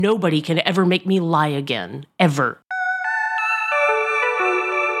Nobody can ever make me lie again. Ever.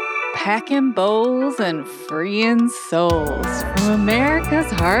 Packing bowls and freeing souls from America's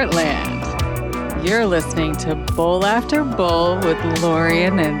heartland. You're listening to Bowl After Bowl with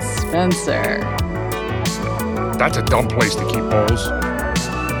Lorian and Spencer. That's a dumb place to keep bowls.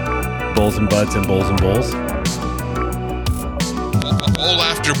 Bowls and buds and bowls and bowls. Bowl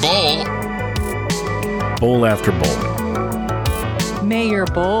after bowl. Bowl after bowl. May your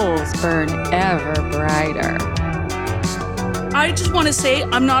bowls burn ever brighter. I just want to say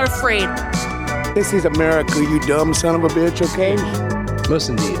I'm not afraid. This is America, you dumb son of a bitch, okay? Most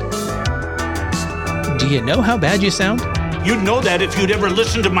indeed. Do you know how bad you sound? You'd know that if you'd ever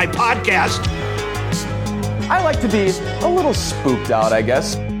listened to my podcast. I like to be a little spooked out, I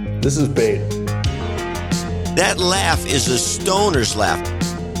guess. This is bait. That laugh is a stoner's laugh.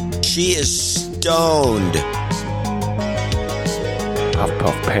 She is stoned. Puff,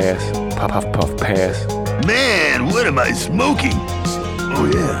 puff, pass. Puff, puff, puff, pass. Man, what am I smoking? Oh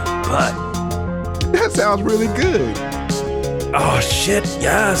yeah, pot. That sounds really good. Oh shit,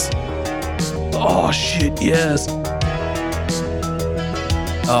 yes. Oh shit, yes.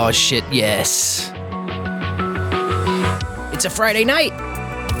 Oh shit, yes. It's a Friday night,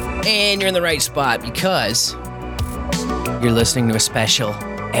 and you're in the right spot because you're listening to a special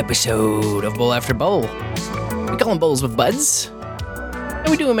episode of Bowl After Bowl. We call them Bowls with Buds, and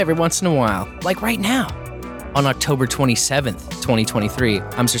we do them every once in a while, like right now, on October 27th, 2023.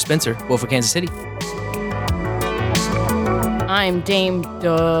 I'm Sir Spencer, Wolf of Kansas City. I'm Dame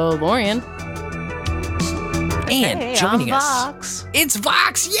DeLorean. And joining us, Vox. it's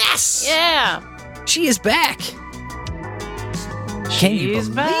Vox, yes! Yeah. She is back. Can you She's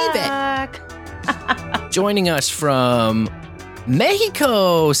believe back. it? Joining us from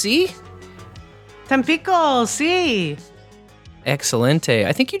Mexico, see? Tampico, sí. Excelente.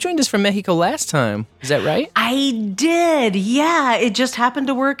 I think you joined us from Mexico last time. Is that right? I did, yeah. It just happened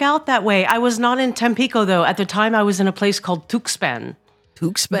to work out that way. I was not in Tampico, though. At the time, I was in a place called Tuxpan.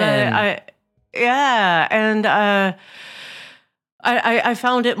 Tuxpan. And I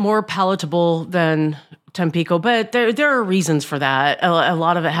found it more palatable than Tampico, but there are reasons for that. A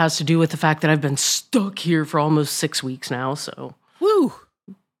lot of it has to do with the fact that I've been stuck here for almost 6 weeks now, so. Woo.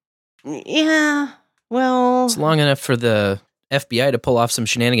 Yeah, well. It's long enough for the FBI to pull off some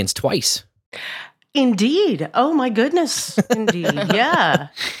shenanigans twice. Indeed. Oh, my goodness. Indeed, yeah.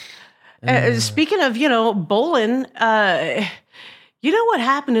 Speaking of, bowling, you know what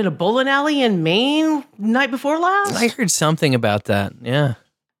happened in a bowling alley in Maine night before last? I heard something about that, yeah.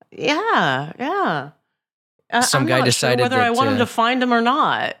 Yeah. Some I'm guy not decided sure whether that, I want him to find him or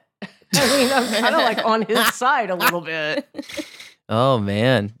not. I mean, I'm kind of like on his side a little bit. Oh,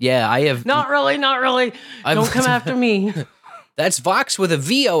 man. Yeah, I have... Not really. Don't come after me. That's Vox with a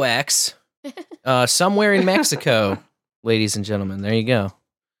VOX somewhere in Mexico, ladies and gentlemen. There you go.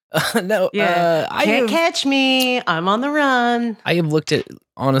 Can't catch me. I'm on the run. I have looked at,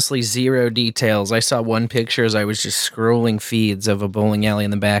 honestly, zero details. I saw one picture as I was just scrolling feeds of a bowling alley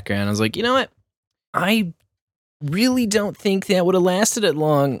in the background. I was like, you know what? I really don't think that would have lasted as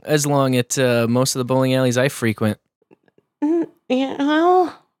long at most of the bowling alleys I frequent. Yeah,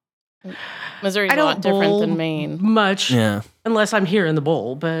 well, Missouri's I a don't lot different bowl than Maine. much, Yeah. unless I'm here in the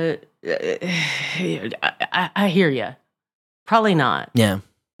bowl. But I hear you. Probably not. Yeah.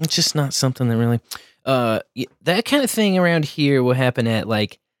 It's just not something that really... that kind of thing around here will happen at,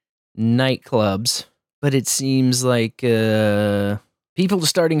 like, nightclubs. But it seems like people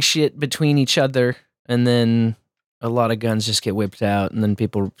starting shit between each other, and then a lot of guns just get whipped out, and then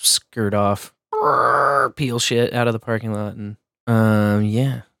people skirt off, peel shit out of the parking lot, and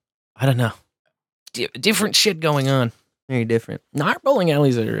yeah. I don't know. Different shit going on. Very different. No, our bowling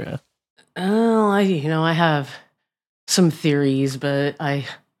alleys are... I have some theories, but I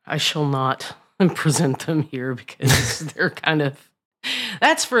shall not present them here because they're kind of...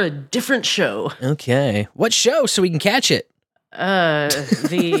 That's for a different show. Okay. What show so we can catch it?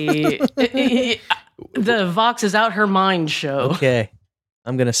 The Vox is Out Her Mind show. Okay.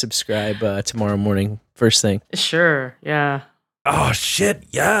 I'm going to subscribe tomorrow morning, first thing. Sure, yeah. Oh shit,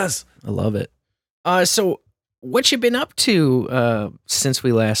 yes. I love it. So what you been up to since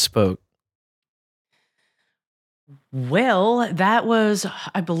we last spoke? Well, that was,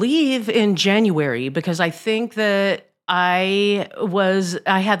 I believe, in January, because I think that I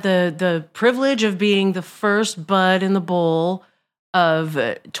had the privilege of being the first bud in the bowl of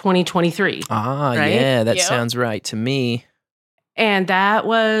 2023. Ah, right? yeah, that sounds right to me. And that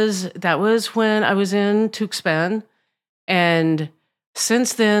was when I was in Tuxpan. And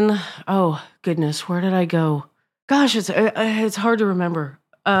since then, oh goodness, where did I go? Gosh, it's hard to remember.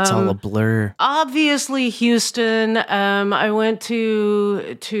 It's all a blur. Obviously, Houston. I went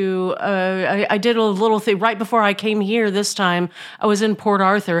to I did a little thing right before I came here this time. I was in Port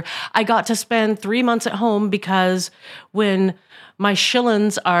Arthur. I got to spend 3 months at home because when my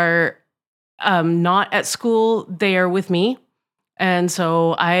shillings are not at school, they are with me. And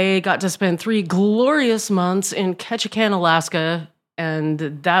so I got to spend 3 glorious months in Ketchikan, Alaska. And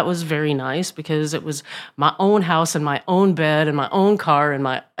that was very nice because it was my own house and my own bed and my own car and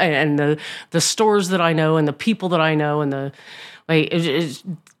the stores that I know and the people that I know and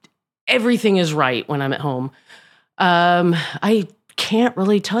everything is right when I'm at home. I can't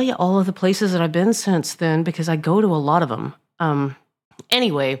really tell you all of the places that I've been since then because I go to a lot of them.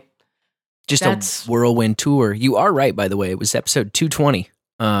 Anyway. Just a whirlwind tour. You are right, by the way. It was episode 220.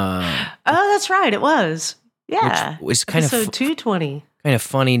 Oh, that's right. It was. Yeah. Which was kind episode of 220. Kind of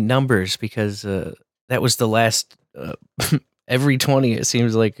funny numbers because that was the last. Every 20, it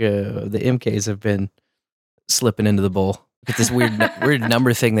seems like the MKs have been slipping into the bowl. Get this weird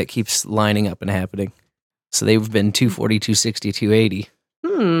number thing that keeps lining up and happening. So they've been 240, 260, 280.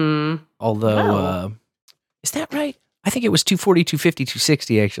 Although, Wow. Is that right? I think it was 240, 250,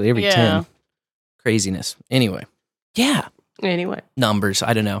 260 actually, every 10. Craziness. Anyway. Yeah. Anyway. Numbers.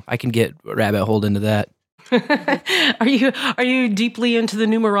 I don't know. I can get rabbit holed into that. Are you deeply into the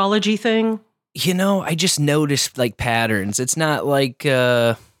numerology thing? You know, I just noticed like patterns. It's not like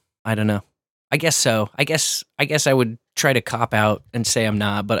I don't know. I guess so. I guess I would try to cop out and say I'm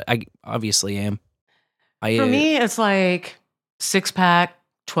not, but I obviously am. For me, it's like 6-pack,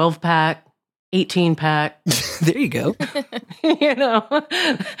 12-pack, 18-pack. There you go. You know,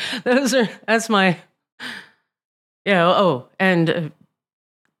 that's my, and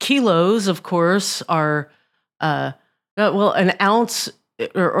kilos, of course, are, an ounce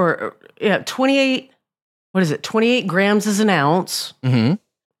or 28, what is it? 28 grams is an ounce. Mm-hmm.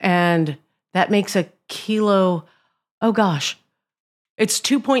 And that makes a kilo. Oh gosh, it's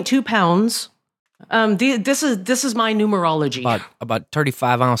 2.2 pounds. This is my numerology. About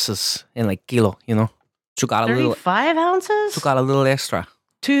 35 ounces in like kilo, you know. So got a 35 ounces? So got a little extra.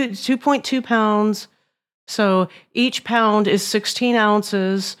 2.2 pounds. So each pound is 16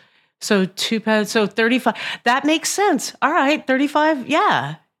 ounces. So 2 pounds. So 35. That makes sense. All right, 35.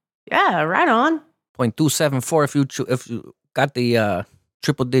 Yeah, right on. 0.274 if you got the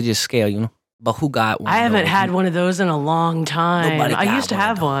triple digit scale, you know. But who got one? I haven't had one of those in a long time. I used to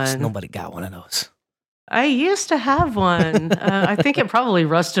have one. Nobody got one of those. I used to have one. I think it probably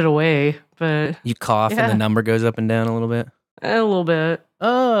rusted away, but you cough and the number goes up and down a little bit. A little bit.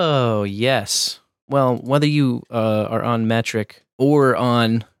 Oh yes. Well, whether you are on metric or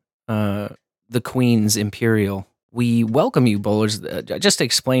on the Queen's Imperial, we welcome you, bowlers. Just to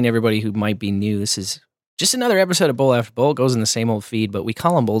explain to everybody who might be new, this is just another episode of Bowl After Bowl. It goes in the same old feed, but we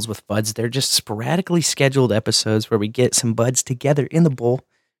call them Bowls with Buds. They're just sporadically scheduled episodes where we get some buds together in the bowl,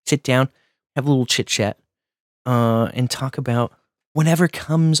 sit down, have a little chit-chat, and talk about whatever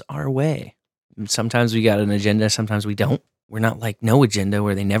comes our way. Sometimes we got an agenda, sometimes we don't. We're not like No Agenda,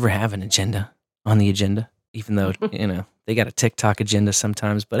 where they never have an agenda on the agenda, even though, you know, they got a TikTok agenda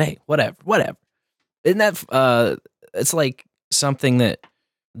sometimes. But hey, whatever. Isn't that, it's like something that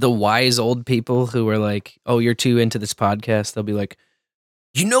the wise old people who are like, oh, you're too into this podcast, they'll be like,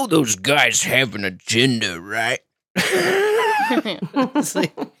 you know those guys have an agenda, right? It's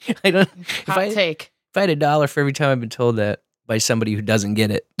like, if I had $1 for every time I've been told that by somebody who doesn't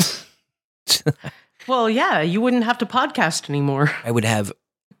get it. Well, yeah, you wouldn't have to podcast anymore. I would have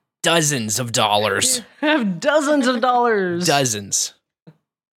dozens of dollars. Have dozens of dollars. Dozens.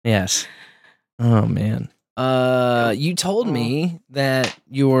 Yes. Oh, man. You told me that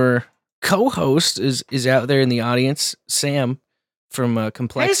your co-host is out there in the audience, Sam from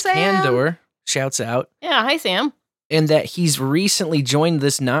Complex Candor, shouts out. Yeah, hi, Sam. And that he's recently joined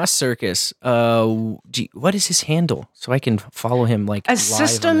this NOS circus. What is his handle? So I can follow him like live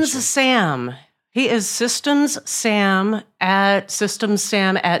Systems Sam. He is Systems Sam at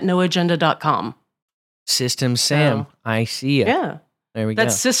noagenda.com. Systems Sam. I see ya. Yeah. There we go.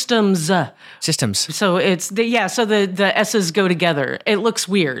 That's Systems. Systems. So it's so the S's go together. It looks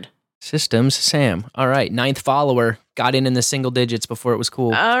weird. Systems Sam. All right. 9th follower. Got in the single digits before it was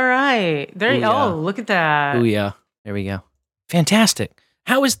cool. All right. There you go. Oh, look at that. Oh yeah. There we go. Fantastic.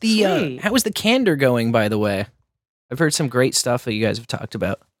 How is the candor going, by the way? I've heard some great stuff that you guys have talked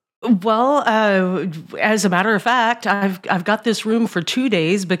about. Well, as a matter of fact, I've got this room for 2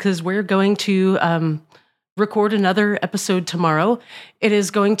 days because we're going to record another episode tomorrow. It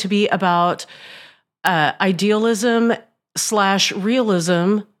is going to be about idealism /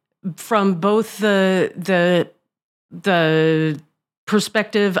 realism from both the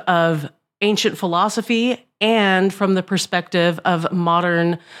perspective of ancient philosophy and from the perspective of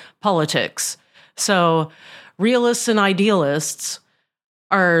modern politics. So realists and idealists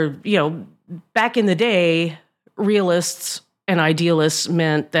are, back in the day, realists and idealists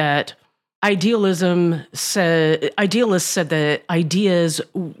meant that idealists said that ideas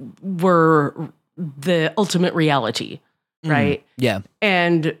were the ultimate reality, right? Yeah.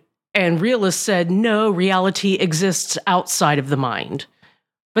 And realists said, no, reality exists outside of the mind.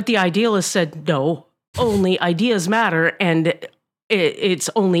 But the idealists said, no, only ideas matter, and it's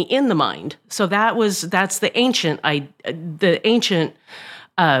only in the mind. So that's the ancient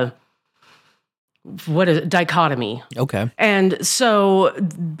dichotomy. Okay. And so,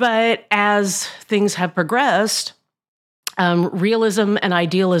 but as things have progressed, realism and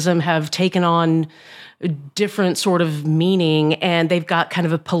idealism have taken on different sort of meaning, and they've got kind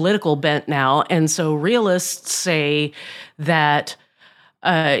of a political bent now. And so realists say that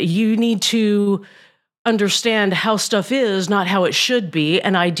you need to understand how stuff is, not how it should be.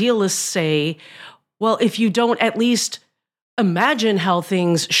 And idealists say, well, if you don't at least imagine how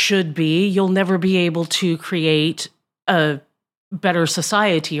things should be, you'll never be able to create a better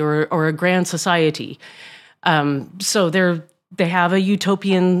society or a grand society. So they have a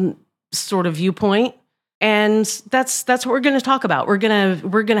utopian sort of viewpoint, and that's what we're going to talk about. We're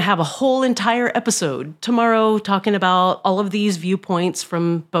gonna have a whole entire episode tomorrow talking about all of these viewpoints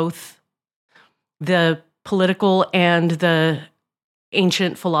from both the political and the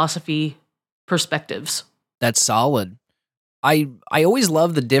ancient philosophy perspectives. That's solid. I always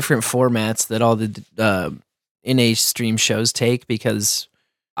love the different formats that all the NA stream shows take, because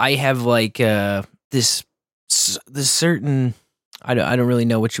I have like this certain, I don't really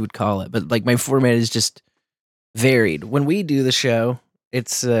know what you would call it, but like my format is just varied. When we do the show,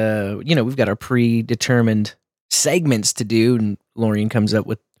 it's we've got our predetermined segments to do, and Lorian comes up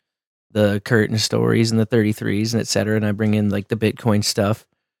with the curtain stories and the 33s and et cetera, and I bring in like the Bitcoin stuff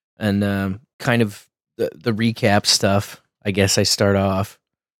and kind of the recap stuff. I guess I start off.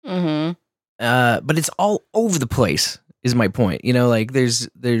 Mm-hmm. But it's all over the place, is my point. Like there's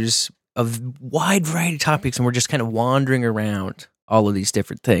a wide variety of topics, and we're just kind of wandering around all of these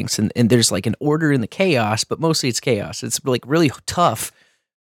different things. And there's like an order in the chaos, but mostly it's chaos. It's like really tough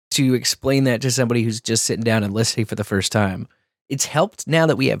to explain that to somebody who's just sitting down and listening for the first time. It's helped now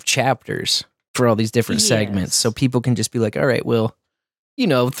that we have chapters for all these different segments, so people can just be like, all right, well,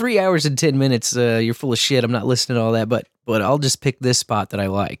 3 hours and 10 minutes, you're full of shit. I'm not listening to all that, but I'll just pick this spot that I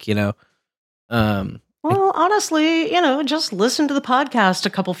like, Well, honestly, just listen to the podcast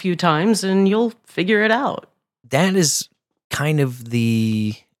a few times and you'll figure it out. That is kind of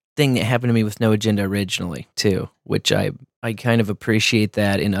the thing that happened to me with No Agenda originally, too, which I kind of appreciate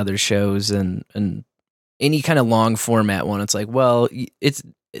that in other shows and any kind of long format one. It's like, well,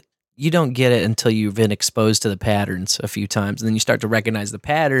 you don't get it until you've been exposed to the patterns a few times, and then you start to recognize the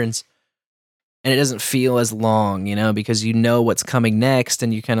patterns, and it doesn't feel as long, because you know what's coming next,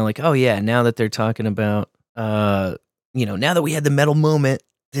 and you're kind of like, oh yeah, now that they're talking about, now that we had the metal moment,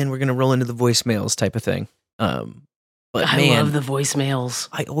 then we're gonna roll into the voicemails type of thing. But I love the voicemails.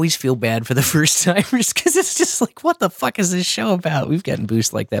 I always feel bad for the first timers, because it's just like, what the fuck is this show about? We've gotten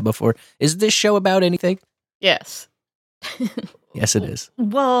boosts like that before. Is this show about anything? Yes. Yes, it is.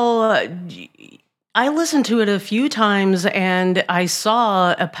 Well, I listened to it a few times, and I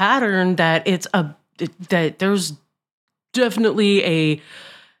saw a pattern that that there's definitely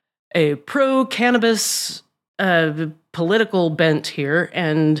a pro-cannabis political bent here,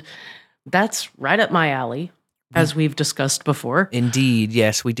 and that's right up my alley, as we've discussed before. Indeed,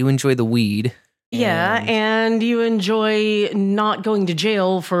 yes, we do enjoy the weed. Yeah, and you enjoy not going to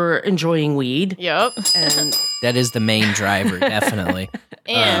jail for enjoying weed. Yep. And that is the main driver, definitely.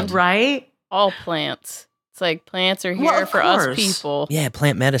 And right? All plants. It's like plants are here for us people. Yeah,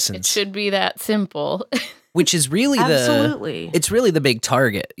 plant medicines. It should be that simple. Which is really it's really the big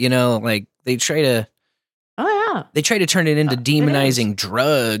target, like they try to turn it into demonizing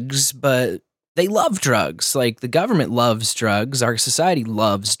drugs, but they love drugs. Like the government loves drugs. Our society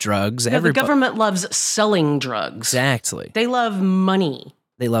loves drugs. The government loves selling drugs. Exactly. They love money.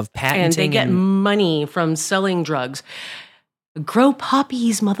 They love patenting. And they get money from selling drugs. Grow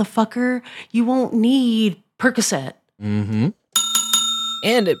poppies, motherfucker. You won't need Percocet. Mm-hmm.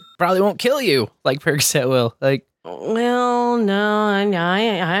 And it probably won't kill you like Percocet will. Like, well, no,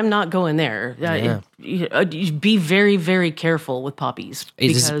 I'm not going there. Yeah. Be very, very careful with poppies,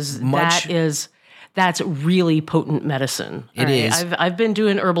 because that's really potent medicine. It is. I've been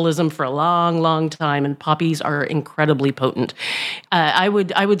doing herbalism for a long, long time, and poppies are incredibly potent. I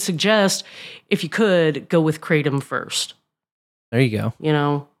would suggest, if you could, go with kratom first. There you go. You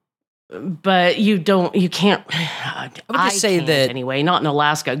know, but you can't. I would just say can't, that anyway, not in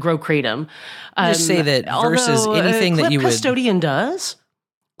Alaska, grow kratom. Just say that versus anything that you would. Clip Custodian does.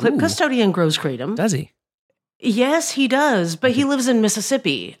 Clip Custodian grows kratom. Does he? Yes, he does, but he lives in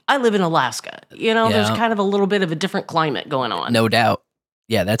Mississippi. I live in Alaska. You know, there's kind of a little bit of a different climate going on. No doubt.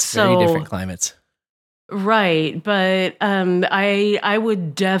 Yeah, that's very different climates. Right, but I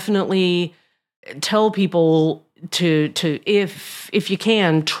would definitely tell people to if you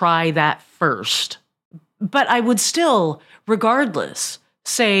can, try that first. But I would still, regardless,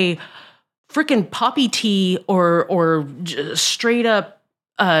 say frickin' poppy tea or straight up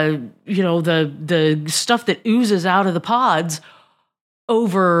the stuff that oozes out of the pods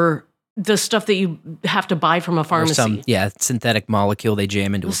over the stuff that you have to buy from a pharmacy. Or some, synthetic molecule they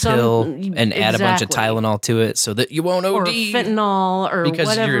jam into a pill and add a bunch of Tylenol to it so that you won't OD. Or fentanyl or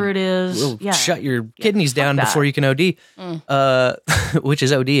whatever it is. Will shut your kidneys down before you can OD, which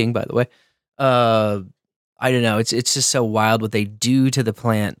is ODing, by the way. I don't know. It's just so wild what they do to the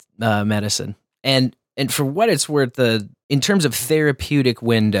plant medicine. And for what it's worth, in terms of therapeutic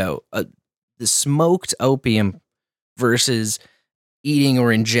window, the smoked opium versus eating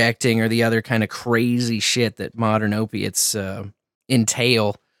or injecting or the other kind of crazy shit that modern opiates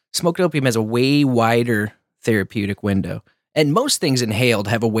entail, smoked opium has a way wider therapeutic window. And most things inhaled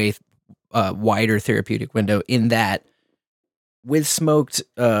have a way wider therapeutic window in that with smoked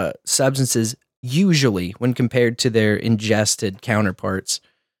substances, usually when compared to their ingested counterparts,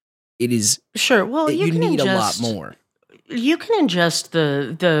 it is sure. Well, you need a lot more. You can ingest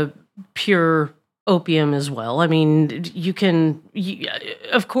the pure opium as well. I mean,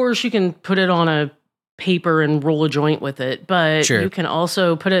 of course, you can put it on a paper and roll a joint with it, but you can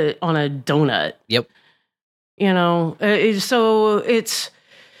also put it on a donut. Yep. You know, so it's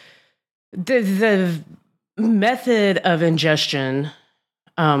the method of ingestion.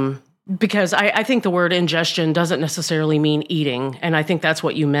 Because I think the word ingestion doesn't necessarily mean eating, and I think that's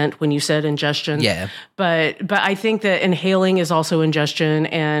what you meant when you said ingestion. Yeah. But I think that inhaling is also ingestion,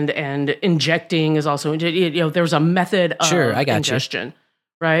 and injecting is also, there's a method of ingestion,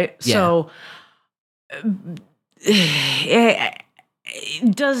 right? Yeah. So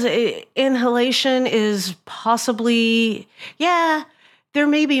inhalation is possibly, there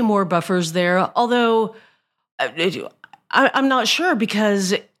may be more buffers there, although I'm not sure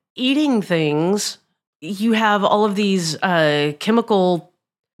because eating things, you have all of these chemical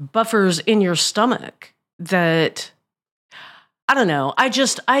buffers in your stomach that, I don't know.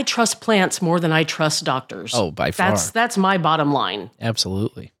 I trust plants more than I trust doctors. Oh, by far. That's my bottom line.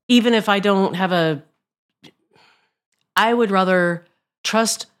 Absolutely. Even if I don't have I would rather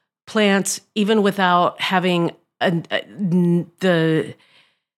trust plants even without having I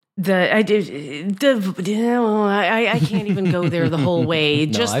can't even go there the whole way.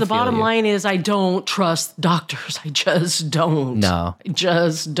 Just the bottom line is I don't trust doctors. I just don't. No. I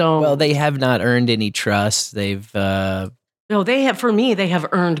just don't. Well, they have not earned any trust. They've no, they have, for me, they have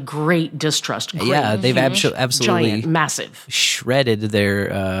earned great distrust. They've absolutely giant, massive shredded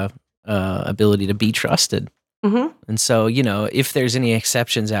their ability to be trusted. Mm-hmm. And so, if there's any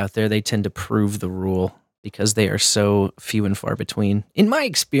exceptions out there, they tend to prove the rule, because they are so few and far between. In my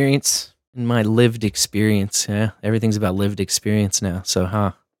experience, in my lived experience, everything's about lived experience now. So,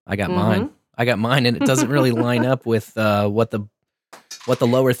 I got mine. I got mine, and it doesn't really line up with what the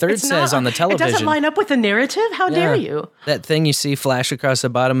lower third says on the television. It doesn't line up with the narrative? How dare you? That thing you see flash across the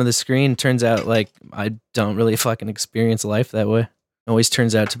bottom of the screen turns out like I don't really fucking experience life that way. It always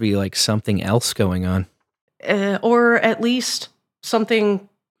turns out to be like something else going on. Or at least something.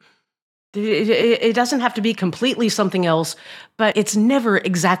 It doesn't have to be completely something else, but it's never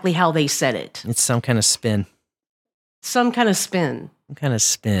exactly how they said it. It's some kind of spin. Some kind of spin.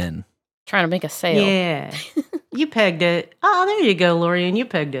 Trying to make a sale. Yeah. You pegged it. Oh, there you go, Lorian. You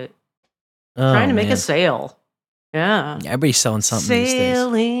pegged it. Trying to make a sale. Yeah. Everybody's selling something these days.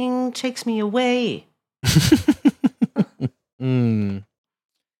 Sailing takes me away.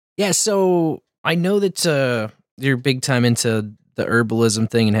 Yeah, so I know that you're big time into the herbalism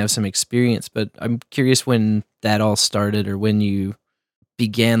thing and have some experience, but I'm curious when that all started or when you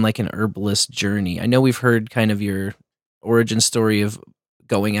began like an herbalist journey. I know we've heard kind of your origin story of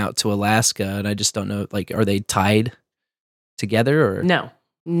going out to Alaska, and I just don't know, like, are they tied together or? No.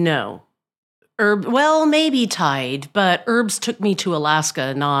 Well, maybe tied, but herbs took me to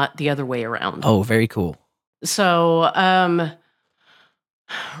Alaska, not the other way around. Oh, very cool. So,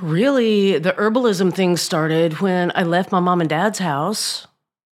 really, the herbalism thing started when I left my mom and dad's house,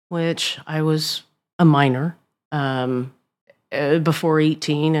 which I was a minor, before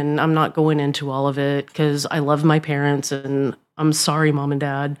 18, and I'm not going into all of it because I love my parents and I'm sorry, Mom and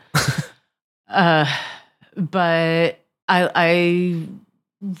Dad. But I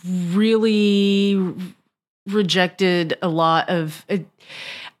really rejected a lot of it.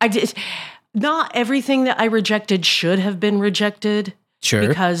 I did not everything that I rejected should have been rejected. Sure.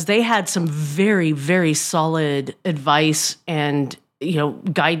 Because they had some very, very solid advice and,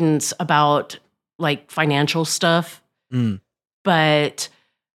 guidance about like financial stuff. But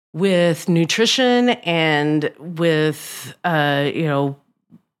with nutrition and with, the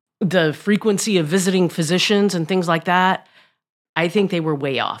frequency of visiting physicians and things like that, I think they were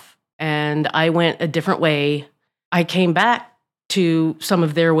way off. And I went a different way. I came back to some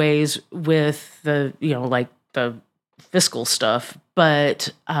of their ways with the, the fiscal stuff,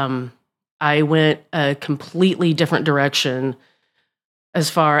 but I went a completely different direction as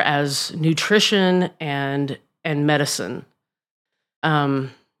far as nutrition and medicine. And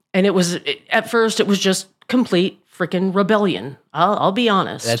at first it was just complete freaking rebellion. I'll be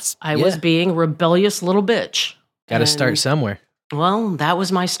honest. I was being a rebellious little bitch. Got to start somewhere. Well, that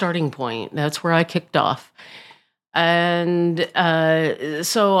was my starting point. That's where I kicked off. And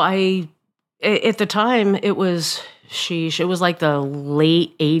so at the time, it was like the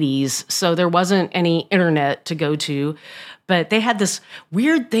late 80s, so there wasn't any internet to go to, but they had this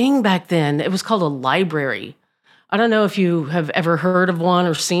weird thing back then. It was called a library. I don't know if you have ever heard of one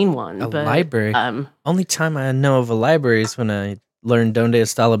or seen one. Library? Only time I know of a library is when I learned Donde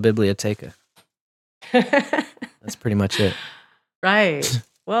está la biblioteca. That's pretty much it. Right.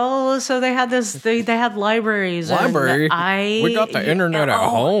 Well, so they had this. They had libraries. Library? We got the internet at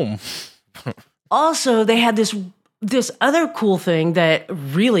home. Also, they had this other cool thing that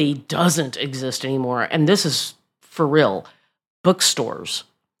really doesn't exist anymore, and this is for real: bookstores.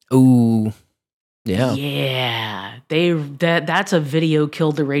 Ooh, yeah, yeah. That's a video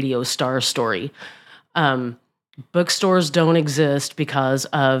killed the radio star story. Bookstores don't exist because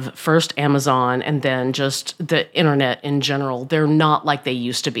of first Amazon and then just the internet in general. They're not like they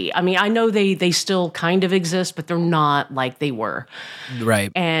used to be. I mean, I know they still kind of exist, but they're not like they were.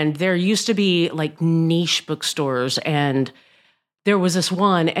 Right. And there used to be like niche bookstores, and there was this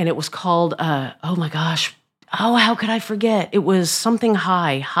one, and it was called, oh my gosh. Oh, how could I forget? It was something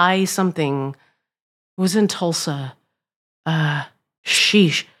high something. It was in Tulsa.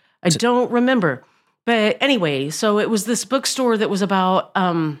 Sheesh. I don't remember. But anyway, so it was this bookstore that was about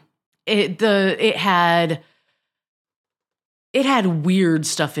it had weird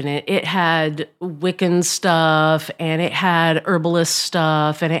stuff in it. It had Wiccan stuff, and it had herbalist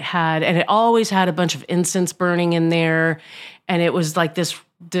stuff, and it always had a bunch of incense burning in there, and it was like this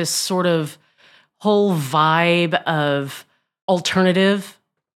sort of whole vibe of alternative,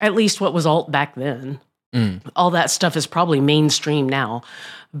 at least what was alt back then. All that stuff is probably mainstream now,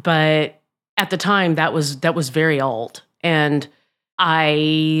 but at the time, that was very alt, and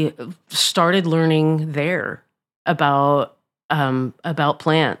I started learning there about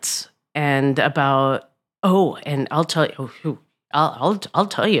plants and about and I'll tell you I'll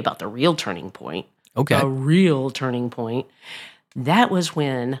tell you about the real turning point. Okay, a real turning point. That was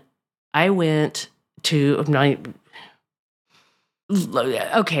when I went to.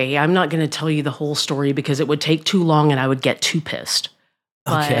 Okay, I'm not going to tell you the whole story because it would take too long and I would get too pissed.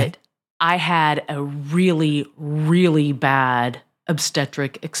 But I had a really, really bad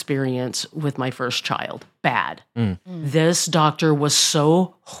obstetric experience with my first child. Bad. This doctor was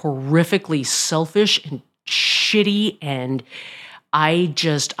so horrifically selfish and shitty, and I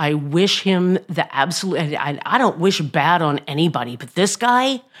wish him the absolute, I don't wish bad on anybody, but this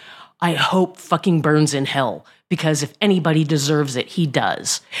guy, I hope fucking burns in hell, because if anybody deserves it, he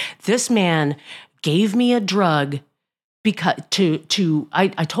does. This man gave me a drug because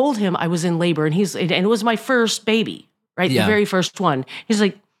I told him I was in labor, and it was my first baby, right? Yeah. The very first one. He's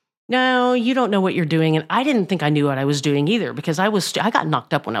like, no, you don't know what you're doing. And I didn't think I knew what I was doing either, because I got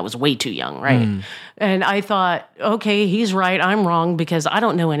knocked up when I was way too young, right? And I thought, okay, he's right, I'm wrong, because I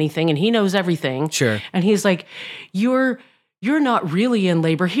don't know anything and he knows everything. Sure. And he's like, you're not really in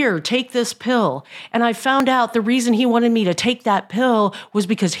labor. Here, take this pill. And I found out the reason he wanted me to take that pill was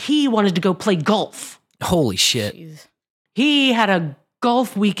because he wanted to go play golf. Holy shit. Jeez. He had a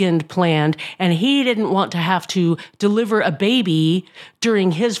golf weekend planned, and he didn't want to have to deliver a baby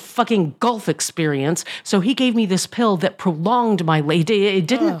during his fucking golf experience. So he gave me this pill that prolonged my labor. It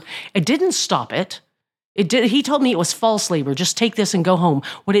didn't stop it. He told me it was false labor. Just take this and go home.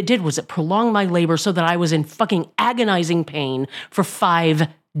 What it did was it prolonged my labor so that I was in fucking agonizing pain for 5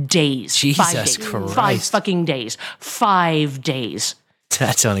 days. Jesus 5 days. Christ. 5 fucking days. 5 days.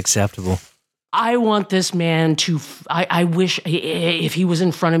 That's unacceptable. I want this man to, I wish if he was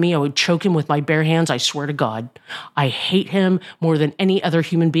in front of me, I would choke him with my bare hands. I swear to God. I hate him more than any other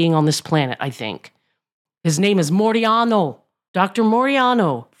human being on this planet, I think. His name is Moriano. Dr.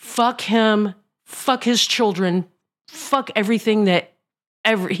 Moriano. Fuck him. Fuck his children. Fuck everything that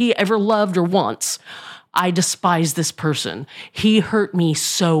he ever loved or wants. I despise this person. He hurt me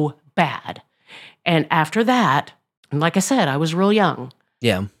so bad. And after that, and like I said, I was real young.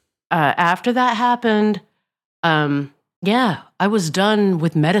 Yeah. After that happened, I was done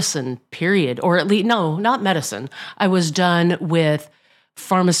with medicine, period. Or at least, no, not medicine. I was done with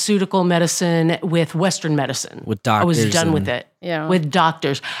pharmaceutical medicine, with Western medicine. With doctors. I was done with it. Yeah. With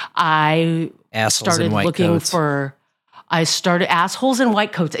doctors. I started looking for, assholes in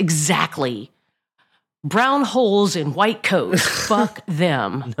white coats. Exactly. Brown holes in white coats. Fuck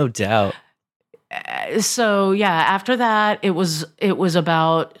them. No doubt. So yeah, after that, it was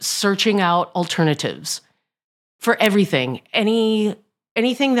about searching out alternatives for everything.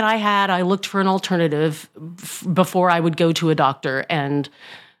 Anything that I had, I looked for an alternative before I would go to a doctor. And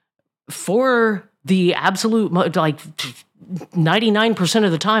for the absolute, like 99%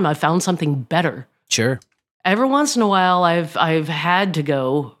 of the time, I found something better. Sure. Every once in a while, I've had to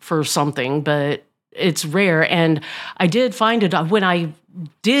go for something, but it's rare. And I did find when I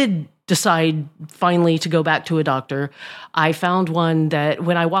did decide finally to go back to a doctor, I found one that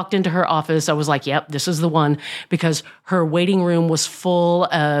when I walked into her office, I was like, yep, this is the one, because her waiting room was full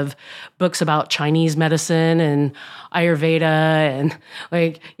of books about Chinese medicine and Ayurveda and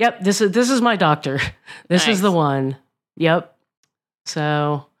like, yep, this is my doctor. This is the one. Yep.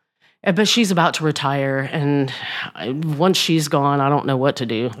 So, but she's about to retire, and once she's gone, I don't know what to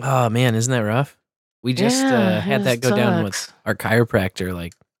do. Oh man, isn't that rough? We just had that go down with our chiropractor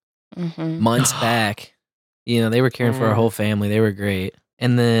like months back. You know, they were caring for our whole family. They were great.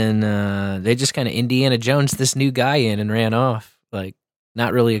 And then they just kind of Indiana Jones this new guy in and ran off, like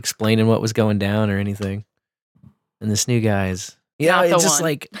not really explaining what was going down or anything. And this new guy's, it's just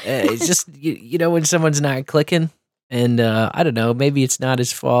like, it's just, you know, when someone's not clicking, and I don't know, maybe it's not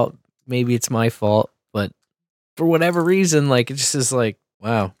his fault. Maybe it's my fault. But for whatever reason, like, it just is like,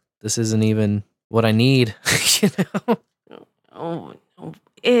 wow, this isn't even what I need. You know?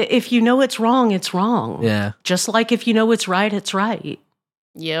 If you know it's wrong, it's wrong. Yeah. Just like if you know it's right, it's right.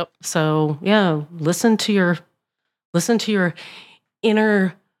 Yep. So yeah, listen to your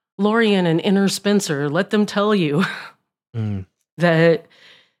inner Lorian and inner Spencer. Let them tell you that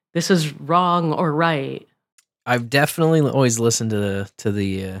this is wrong or right. I've definitely always listened to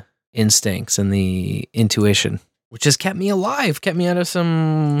the instincts and the intuition, which has kept me alive, kept me out of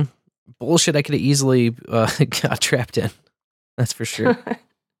some bullshit I could have easily got trapped in. That's for sure.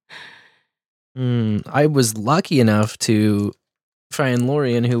 I was lucky enough to find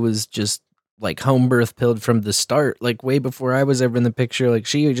Lorian, who was just like home birth pilled from the start, like way before I was ever in the picture. Like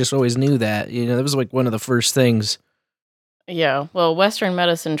she just always knew that, you know, that was like one of the first things. Yeah. Well, Western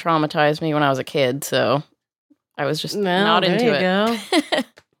medicine traumatized me when I was a kid, so I was just not into it. Go.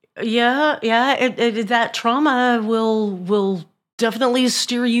 Yeah. That trauma will definitely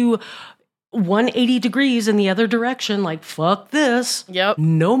steer you 180 degrees in the other direction. Like, fuck this. Yep.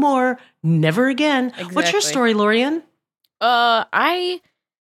 No more. Never again. Exactly. What's your story, Lorian? I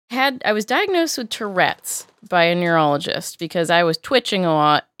was diagnosed with Tourette's by a neurologist because I was twitching a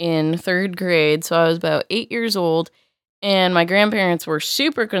lot in 3rd grade. So I was about 8 years old, and my grandparents were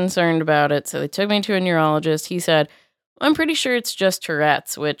super concerned about it. So they took me to a neurologist. He said, I'm pretty sure it's just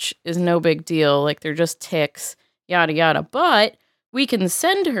Tourette's, which is no big deal. Like, they're just tics, yada, yada. But we can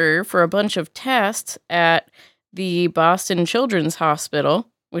send her for a bunch of tests at the Boston Children's Hospital,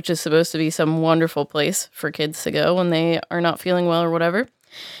 which is supposed to be some wonderful place for kids to go when they are not feeling well or whatever.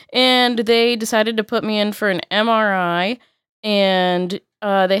 And they decided to put me in for an MRI, and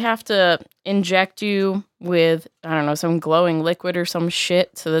they have to inject you with, I don't know, some glowing liquid or some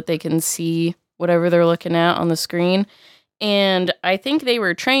shit so that they can see whatever they're looking at on the screen. And I think they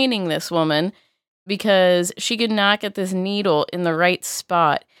were training this woman because she could not get this needle in the right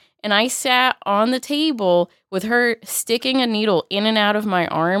spot. And I sat on the table with her sticking a needle in and out of my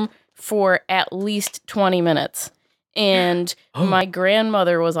arm for at least 20 minutes. And my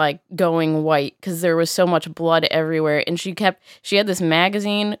grandmother was like going white because there was so much blood everywhere. And she had this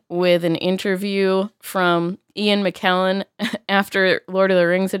magazine with an interview from Ian McKellen after Lord of the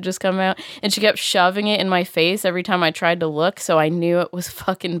Rings had just come out. And she kept shoving it in my face every time I tried to look. So I knew it was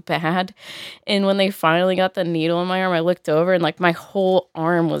fucking bad. And when they finally got the needle in my arm, I looked over and like my whole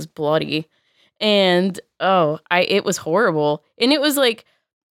arm was bloody. And it was horrible. And it was like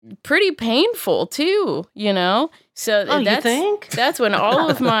pretty painful too, you know? So you think? That's when all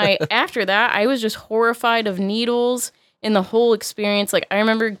of my, after that, I was just horrified of needles and the whole experience. Like, I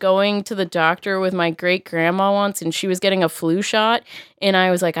remember going to the doctor with my great grandma once, and she was getting a flu shot, and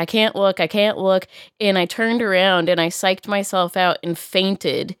I was like, I can't look. And I turned around and I psyched myself out and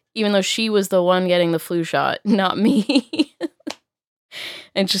fainted, even though she was the one getting the flu shot, not me.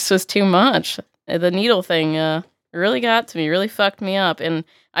 It just was too much. The needle thing really got to me, really fucked me up. And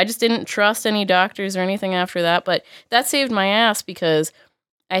I just didn't trust any doctors or anything after that. But that saved my ass because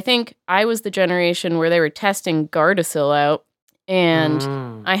I think I was the generation where they were testing Gardasil out.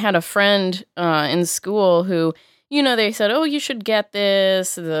 And I had a friend in school who, they said, oh, you should get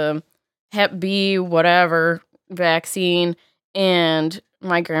this, the Hep B, whatever, vaccine. And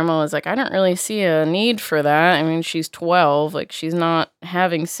my grandma was like, I don't really see a need for that. I mean, she's 12. Like, she's not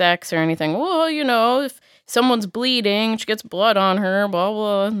having sex or anything. Well, if someone's bleeding, she gets blood on her,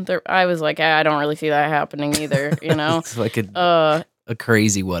 blah, blah. I was like, I don't really see that happening either, It's like a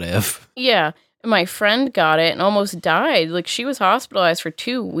crazy what if. Yeah. My friend got it and almost died. Like, she was hospitalized for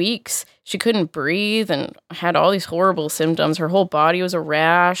 2 weeks. She couldn't breathe and had all these horrible symptoms. Her whole body was a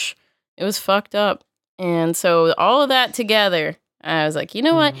rash. It was fucked up. And so all of that together, I was like, you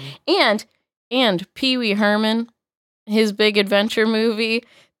know what? And Pee Wee Herman, his Big Adventure movie,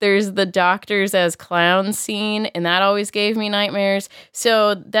 there's the doctors as clowns scene, and that always gave me nightmares.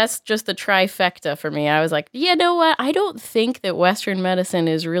 So that's just the trifecta for me. I was like, you know what? I don't think that Western medicine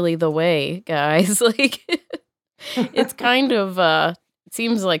is really the way, guys. Like, it's kind of, it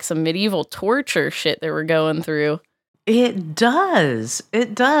seems like some medieval torture shit that we're going through. It does.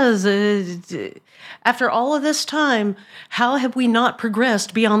 It does. After all of this time, how have we not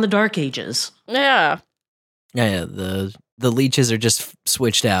progressed beyond the Dark Ages? Yeah. Yeah, the leeches are just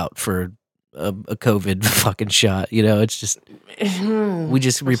switched out for a COVID fucking shot. It's just we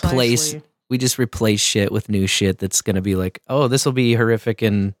just replace shit with new shit that's gonna be like, oh, this will be horrific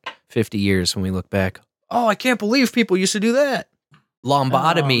in 50 years when we look back. Oh, I can't believe people used to do that.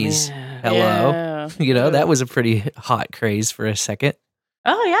 Lobotomies. Hello. Yeah. That was a pretty hot craze for a second.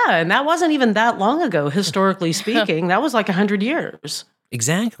 Oh, yeah. And that wasn't even that long ago, historically speaking. That was like 100 years.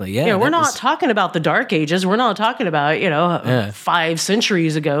 Exactly. Yeah. We're not talking about the Dark Ages. We're not talking about, 5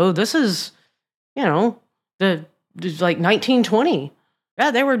 centuries ago. This is, the like 1920.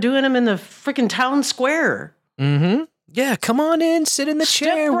 Yeah, they were doing them in the freaking town square. Mm-hmm. Yeah, come on in, sit in the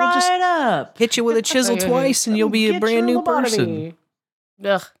chair. Step right up. Hit you with a chisel twice, and you'll be a brand new person.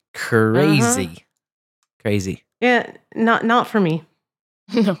 Ugh. Crazy. Crazy. Yeah, not for me.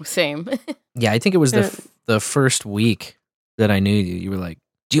 No, same. Yeah, I think it was the first week that I knew you. You were like,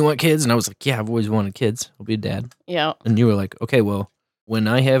 do you want kids? And I was like, yeah, I've always wanted kids. I'll be a dad. Yeah. And you were like, okay, well, when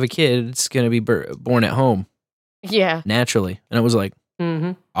I have a kid, it's going to be born at home. Yeah. Naturally. And I was like,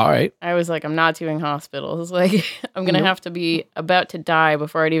 all right. I was like, I'm not doing hospitals. Like, I'm going to have to be about to die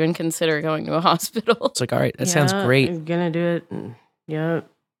before I'd even consider going to a hospital. It's like, all right, that sounds great. I'm going to do it. Yeah.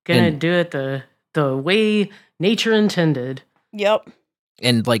 Going to do it the way nature intended. Yep.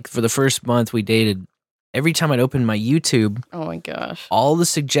 And like for the first month we dated, every time I'd open my YouTube, oh my gosh, all the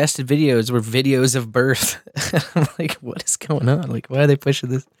suggested videos were videos of birth. I'm like, what is going on? Like, why are they pushing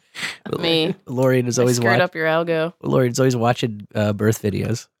this? Me. Lori is always screwed up your algo. Lori's always watching birth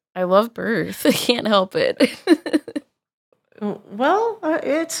videos. I love birth. I can't help it. Well,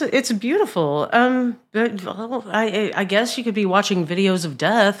 it's beautiful. I guess you could be watching videos of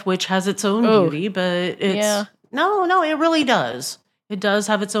death, which has its own beauty, but it's no, it really does. It does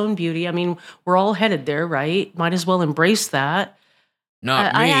have its own beauty. I mean, we're all headed there, right? Might as well embrace that.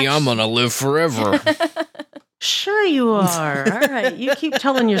 Not me. I'm gonna live forever. Sure you are. All right, you keep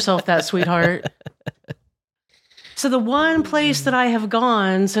telling yourself that, sweetheart. So the one place that I have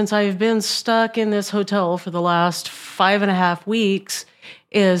gone since I've been stuck in this hotel for the last 5.5 weeks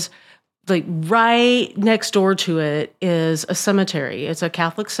is like right next door to it is a cemetery. It's a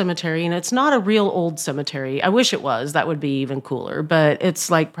Catholic cemetery, and it's not a real old cemetery. I wish it was. That would be even cooler. But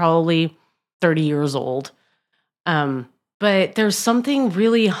it's like probably 30 years old. But there's something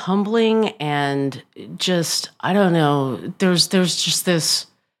really humbling and just, I don't know. There's just this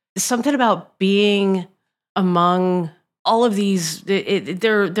something about being among all of these.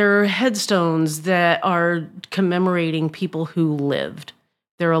 There are headstones that are commemorating people who lived.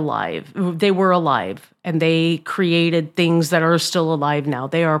 They're alive. They were alive, and they created things that are still alive now.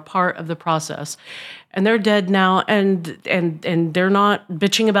 They are part of the process, and they're dead now, and they're not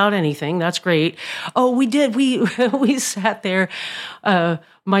bitching about anything. That's great. Oh, we did. We sat there.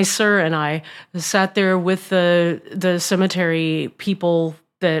 My sir and I sat there with the cemetery people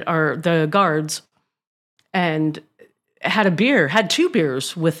that are the guards, and had 2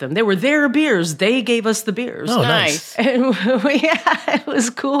 beers with them. They were their beers. They gave us the beers. Oh, nice. And it was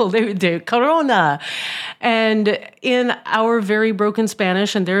cool. They did Corona. And in our very broken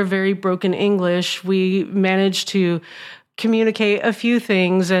Spanish and their very broken English, we managed to communicate a few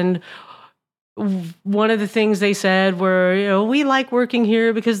things. And one of the things they said were, we like working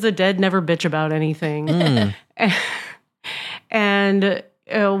here because the dead never bitch about anything. And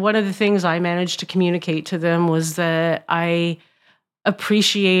one of the things I managed to communicate to them was that I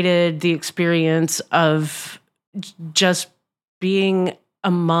appreciated the experience of just being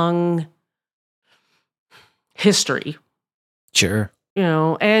among history. Sure.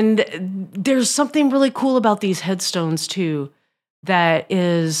 And there's something really cool about these headstones too, that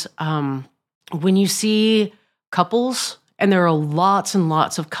is when you see couples, and there are lots and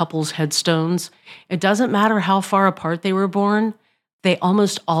lots of couples headstones, it doesn't matter how far apart they were born, they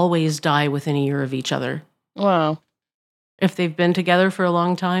almost always die within a year of each other. Wow. If they've been together for a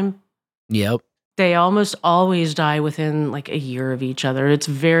long time. Yep. They almost always die within like a year of each other. It's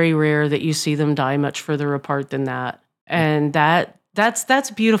very rare that you see them die much further apart than that. And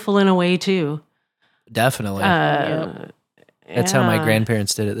that's beautiful in a way too. Definitely. That's how my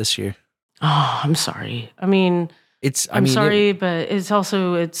grandparents did it this year. Oh, I'm sorry. I mean, I'm sorry, but it's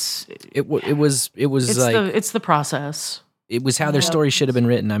also it was like it's the process. It was how their story should have been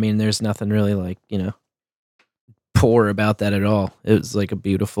written. I mean, there's nothing really like, poor about that at all. It was like a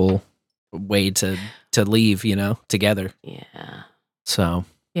beautiful way to leave, together. Yeah. So.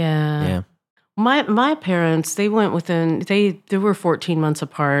 Yeah. My parents, they went they were 14 months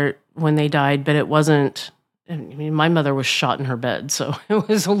apart when they died, but it wasn't, I mean, my mother was shot in her bed, so it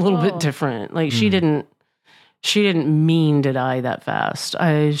was a little bit different. Like she didn't mean to die that fast.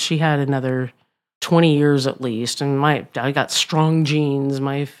 She had another 20 years at least, and I got strong genes.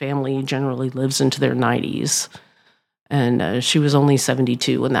 My family generally lives into their 90s, and she was only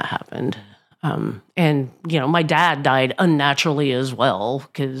 72 when that happened. And my dad died unnaturally as well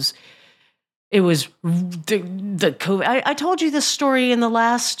because it was the COVID. I told you this story in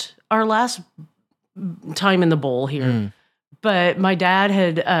our last time in the bowl here, but my dad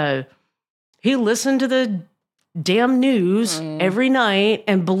had he listened to the damn news every night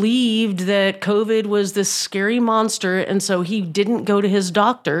and believed that COVID was this scary monster, and so he didn't go to his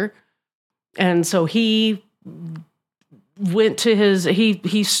doctor, and so he went to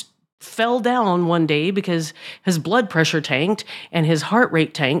he fell down one day because his blood pressure tanked and his heart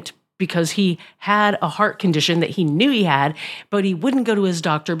rate tanked because he had a heart condition that he knew he had, but he wouldn't go to his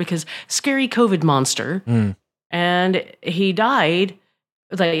doctor because scary COVID monster, and he died.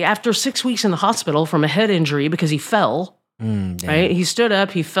 Like after 6 weeks in the hospital from a head injury because he fell, right? He stood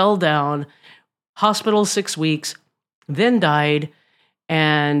up, he fell down, hospital 6 weeks, then died.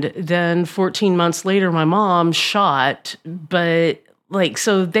 And then 14 months later, my mom shot, but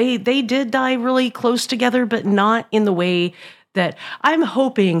so they did die really close together, but not in the way that I'm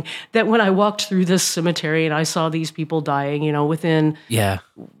hoping that when I walked through this cemetery and I saw these people dying, within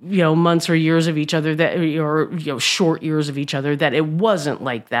months or years of each other, or short years of each other, that it wasn't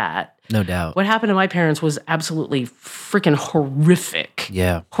like that. No doubt. What happened to my parents was absolutely freaking horrific.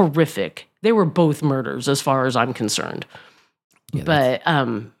 Yeah. Horrific. They were both murders as far as I'm concerned. Yeah, but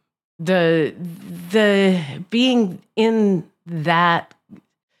the being in that,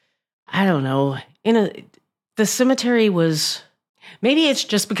 I don't know, the cemetery was, maybe it's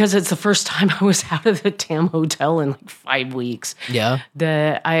just because it's the first time I was out of the damn hotel in 5 weeks. Yeah.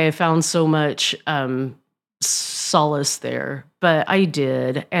 That I found so much solace there. But I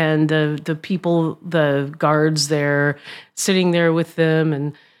did. And the people, the guards there, sitting there with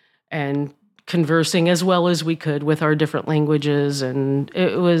them and conversing as well as we could with our different languages. And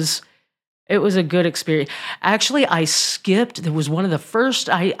it was a good experience. Actually, there was one of the first,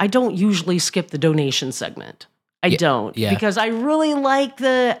 I don't usually skip the donation segment. I don't, because I really like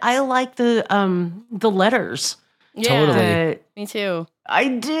the letters. Yeah, totally. Me too. I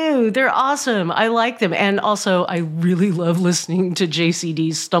do. They're awesome. I like them. And also I really love listening to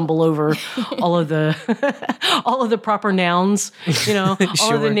JCD stumble over all of the proper nouns, all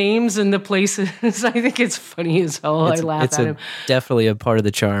of the names and the places. I think it's funny as hell. I laugh at him. Definitely a part of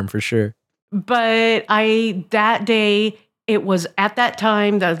the charm for sure. But that day, it was at that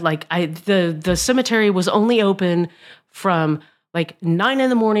time that the cemetery was only open from 9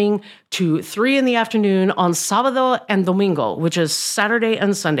 a.m. to 3 p.m. on Sábado and Domingo, which is Saturday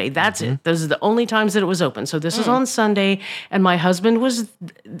and Sunday. That's it. Those are the only times that it was open. So this was on Sunday, and my husband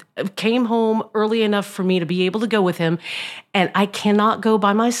came home early enough for me to be able to go with him. And I cannot go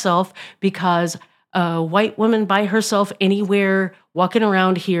by myself because a white woman by herself anywhere walking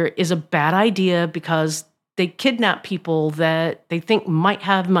around here is a bad idea because they kidnap people that they think might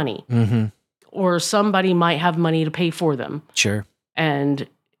have money, or somebody might have money to pay for them. Sure. And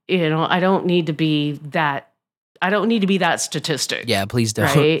I don't need to be that. I don't need to be that statistic. Yeah, please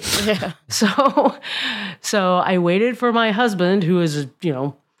don't. Right? Yeah. So I waited for my husband, who is,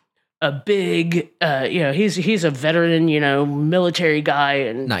 a big, he's a veteran, military guy,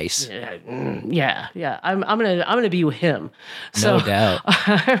 and nice. Yeah. I'm gonna be with him. No doubt.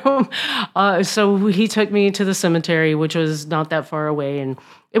 So he took me to the cemetery, which was not that far away, and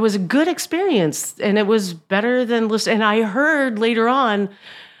it was a good experience, and it was better than listening. And I heard later on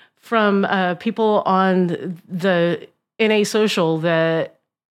from people on the NA Social that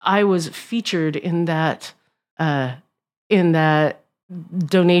I was featured in that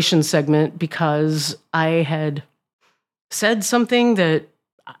donation segment because I had said something that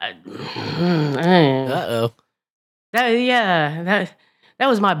that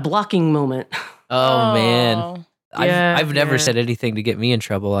was my blocking moment. Oh man. I've never said anything to get me in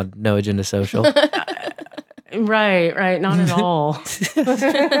trouble on No Agenda Social. Right, not at all.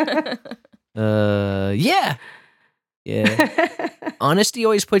 Yeah. Honesty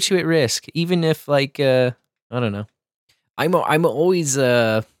always puts you at risk, even if I don't know. I'm always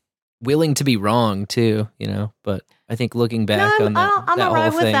willing to be wrong too, but I think looking back on that, I'm all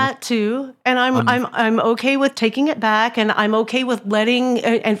right with that too, and I'm okay with taking it back, and I'm okay with letting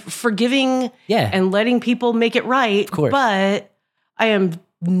and forgiving, and letting people make it right. Of course, but I am.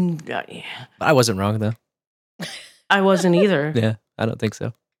 I wasn't wrong though. I wasn't either. Yeah, I don't think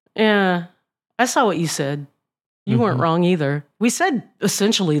so. Yeah, I saw what you said. You weren't wrong either. We said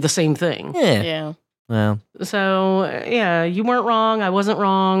essentially the same thing. Yeah. Well. So, yeah, you weren't wrong. I wasn't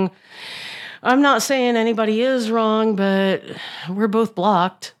wrong. I'm not saying anybody is wrong, but we're both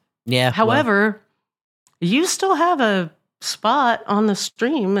blocked. Yeah. However, you still have a spot on the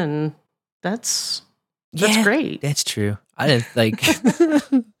stream, and that's great. That's true. I didn't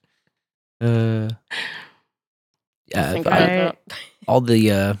all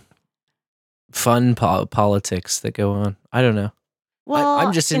the fun politics that go on. I don't know. Well,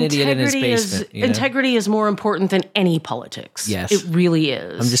 I'm just an idiot in his basement. Integrity is more important than any politics. Yes. It really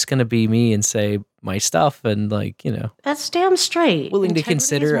is. I'm just going to be me and say my stuff and That's damn straight. Willing to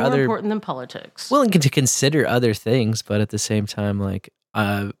consider is more important than politics. Willing to consider other things, but at the same time, when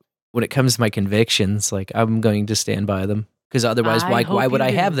it comes to my convictions, I'm going to stand by them. Because otherwise, why would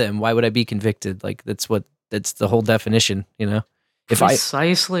I have them? Why would I be convicted? That's the whole definition,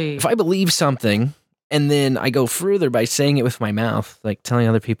 Precisely. If I believe something and then I go further by saying it with my mouth, telling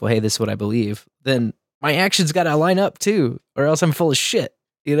other people, hey, this is what I believe, then my actions got to line up too, or else I'm full of shit,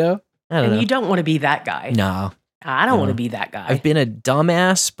 I don't know. You don't want to be that guy. No. I don't want to be that guy. I've been a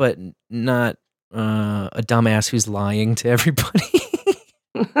dumbass, but not a dumbass who's lying to everybody.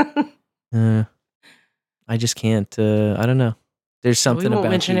 I just can't, I don't know. There's something about we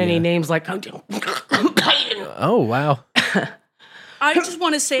won't mention any names like oh, wow. I just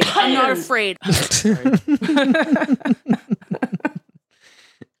want to say I'm not afraid.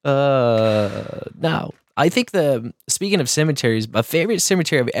 No. I think speaking of cemeteries, my favorite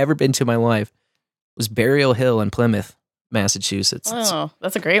cemetery I've ever been to in my life was Burial Hill in Plymouth, Massachusetts. Oh,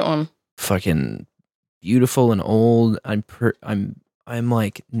 that's a great one. Fucking beautiful and old. I'm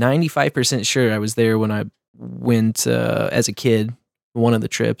 95% sure I was there when I went as a kid, one of the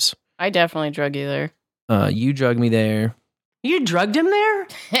trips. I definitely drug you there. You drug me there. You drugged him there?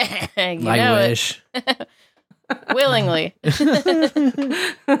 I wish. Willingly.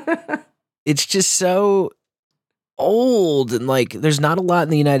 It's just so old, and there's not a lot in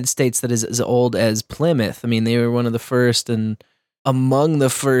the United States that is as old as Plymouth. I mean, they were one of the first, and among the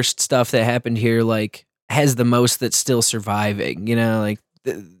first stuff that happened here, has the most that's still surviving.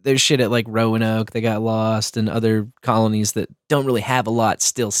 There's shit at Roanoke that got lost, and other colonies that don't really have a lot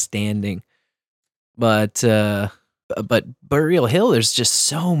still standing. But Burial Hill, there's just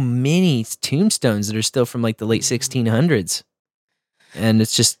so many tombstones that are still from the late 1600s, and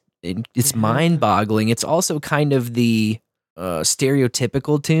it's just it's mind-boggling. It's also kind of the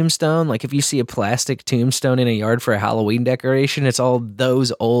stereotypical tombstone. If you see a plastic tombstone in a yard for a Halloween decoration, it's all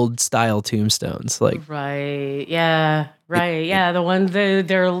those old style tombstones. Right, yeah, right, yeah. The one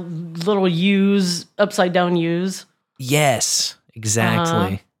they're little U's, upside down U's. Yes,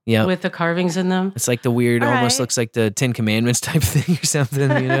 exactly. Yeah, with the carvings in them. It's the weird, almost looks like the Ten Commandments type thing or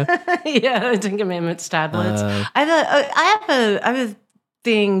something. Yeah, Ten Commandments tablets. I have a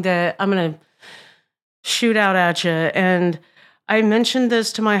thing that I'm gonna shoot out at you, and I mentioned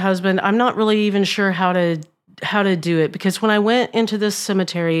this to my husband. I'm not really even sure how to do it, because when I went into this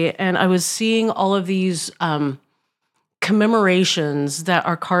cemetery and I was seeing all of these commemorations that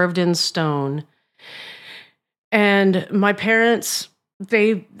are carved in stone, And my parents,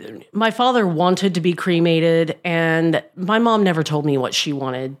 my father wanted to be cremated, and my mom never told me what she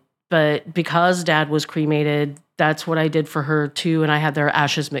wanted. But because Dad was cremated, that's what I did for her too. And I had their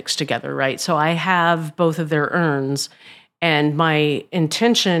ashes mixed together, right? So I have both of their urns. And my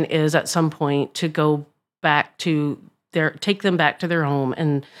intention is at some point to go back to take them back to their home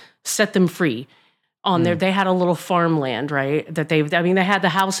and set them free. They had a little farmland, right? They had the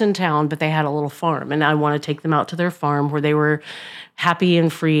house in town, but they had a little farm, and I want to take them out to their farm where they were happy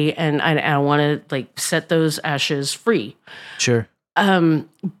and free, and I want to like set those ashes free. Sure.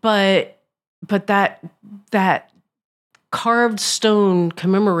 But that carved stone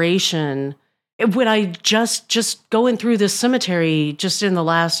commemoration, when I just going through this cemetery just in the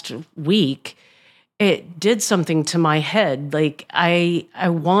last week, it did something to my head. Like I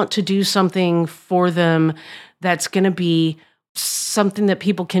want to do something for them that's going to be something that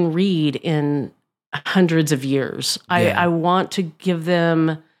people can read in hundreds of years. Yeah. I want to give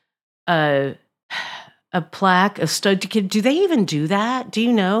them a plaque, a stud. Do they even do that? Do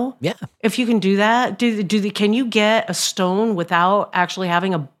you know? Yeah. If you can do that, can you get a stone without actually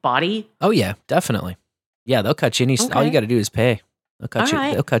having a body? Oh yeah, definitely. Yeah, they'll cut you. All you got to do is pay. They'll cut you.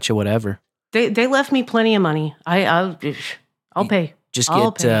 Right. They'll cut you whatever. They left me plenty of money. I'll pay.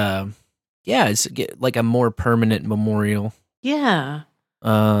 It's get like a more permanent memorial. Yeah.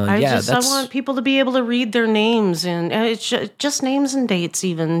 I want people to be able to read their names, and it's just names and dates.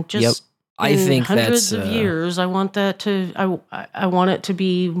 Even just. Yep. I think hundreds of years. I want that to. I want it to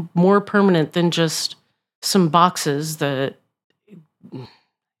be more permanent than just some boxes that.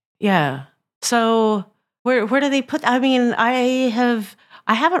 Yeah. So where do they put? I mean, I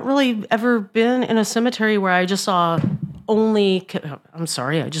haven't really ever been in a cemetery where I just saw only. I'm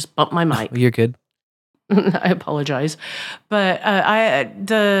sorry, I just bumped my mic. You're good. I apologize, but I've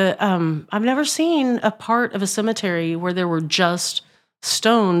never seen a part of a cemetery where there were just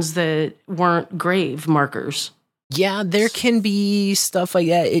stones that weren't grave markers. Yeah, there can be stuff like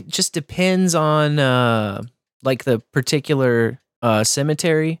that. It just depends on like the particular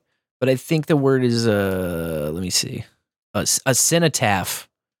cemetery. But I think the word is let me see. A cenotaph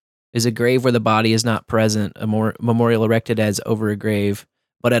is a grave where the body is not present, a memorial erected as over a grave,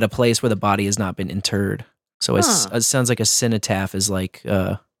 but at a place where the body has not been interred. So it sounds like a cenotaph is like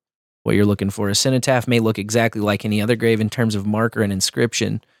what you're looking for. A cenotaph may look exactly like any other grave in terms of marker and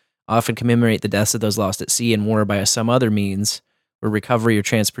inscription, often commemorate the deaths of those lost at sea and war by some other means where recovery or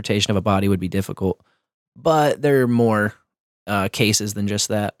transportation of a body would be difficult. But there are more cases than just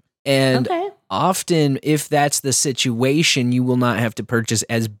that. And often, if that's the situation, you will not have to purchase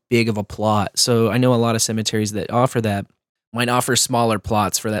as big of a plot. So I know a lot of cemeteries that offer that might offer smaller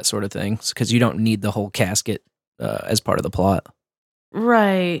plots for that sort of thing because you don't need the whole casket as part of the plot.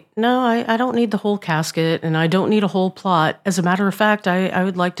 Right. No, I don't need the whole casket, and I don't need a whole plot. As a matter of fact, I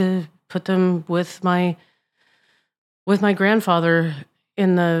would like to put them with my grandfather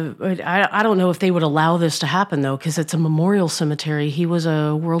in the. I don't know if they would allow this to happen though, because it's a memorial cemetery. He was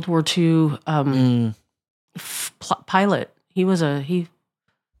a World War II pilot.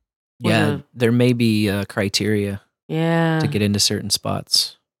 There may be criteria. Yeah. To get into certain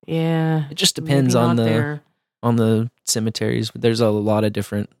spots. Yeah. It just depends on the cemeteries. There's a lot of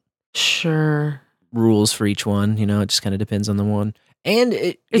different rules for each one. You know, it just kind of depends on the one.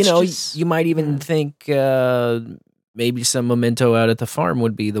 And you might even think maybe some memento out at the farm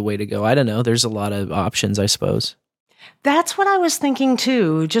would be the way to go. I don't know. There's a lot of options, I suppose. That's what I was thinking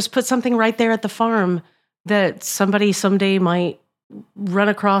too. Just put something right there at the farm that somebody someday might run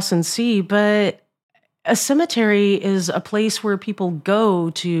across and see. But a cemetery is a place where people go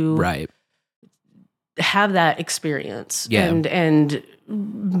to have that experience and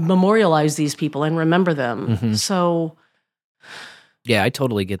memorialize these people and remember them. Mm-hmm. So, yeah, I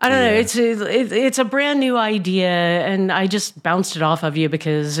totally get. I don't know. It's a brand new idea, and I just bounced it off of you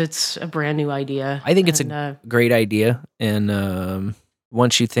because it's a brand new idea. I think it's a great idea, and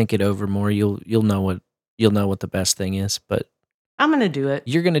once you think it over more, you'll know what the best thing is. But I'm going to do it.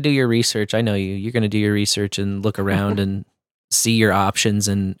 You're going to do your research. I know you. You're going to do your research and look around and see your options.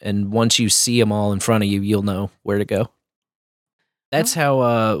 And once you see them all in front of you, you'll know where to go. That's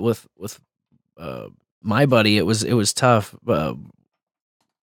how with my buddy, it was tough.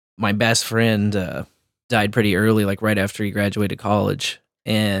 My best friend died pretty early, like right after he graduated college.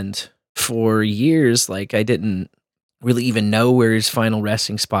 And for years, like I didn't really even know where his final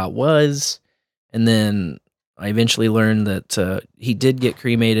resting spot was. And then I eventually learned that he did get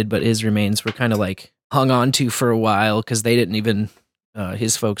cremated, but his remains were kind of like hung on to for a while because they didn't even,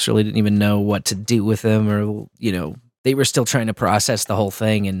 his folks really didn't even know what to do with him, or, they were still trying to process the whole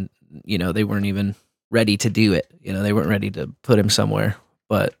thing, and, they weren't even ready to do it. They weren't ready to put him somewhere.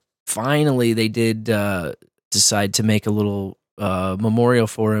 But finally, they did decide to make a little memorial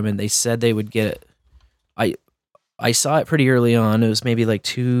for him, and they said they would get it. I saw it pretty early on. It was maybe like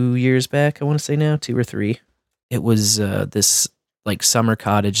 2 years back, I want to say now, 2 or 3. It was this like summer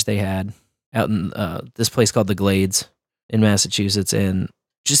cottage they had out in this place called the Glades in Massachusetts, and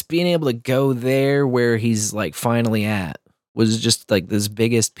just being able to go there where he's like finally at was just like this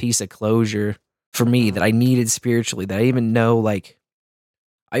biggest piece of closure for me that I needed spiritually, that I even know, like,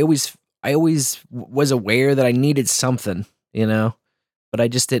 I always was aware that I needed something, but I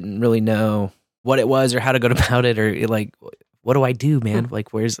just didn't really know what it was or how to go about it, or like, what do I do, man? Like,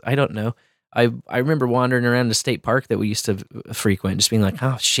 I don't know. I remember wandering around the state park that we used to frequent, just being like,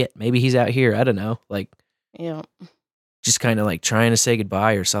 oh shit, maybe he's out here. I don't know. Like, yeah, just kind of like trying to say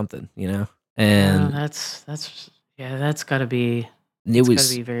goodbye or something, And that's gotta be,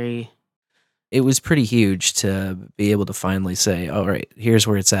 gotta be very, it was pretty huge to be able to finally say, all right, here's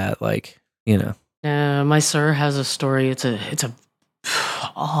where it's at. Like, my sir has a story. It's a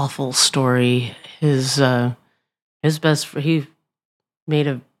awful story. His he made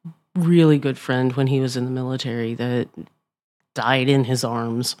a really good friend when he was in the military that died in his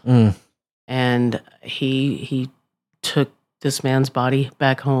arms. And he took this man's body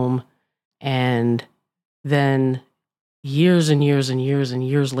back home, and then years and years and years and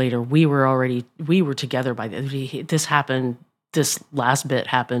years later, we were together by this happened. This last bit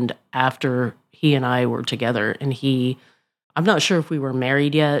happened after he and I were together, and I'm not sure if we were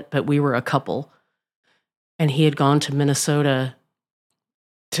married yet, but we were a couple, and he had gone to Minnesota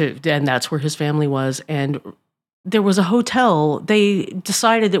and that's where his family was. And there was a hotel. They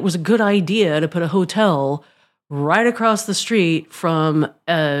decided it was a good idea to put a hotel right across the street from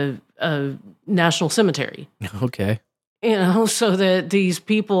a national cemetery. Okay. So that these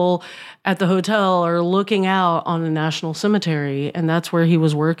people at the hotel are looking out on the national cemetery, and that's where he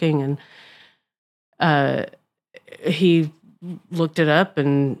was working. And he looked it up,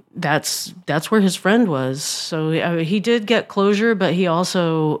 and that's where his friend was. So he did get closure, but he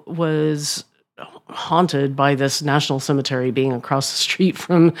also was haunted by this national cemetery being across the street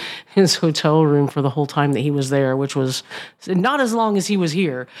from his hotel room for the whole time that he was there, which was not as long as he was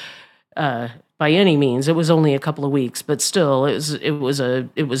here. By any means, it was only a couple of weeks, but still, it was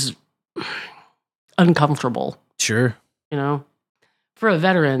uncomfortable. Sure, for a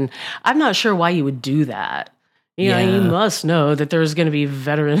veteran, I'm not sure why you would do that. You must know that there's going to be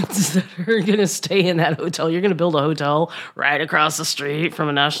veterans that are going to stay in that hotel. You're going to build a hotel right across the street from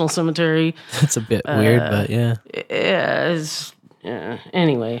a national cemetery. That's a bit weird, but yeah. Yeah.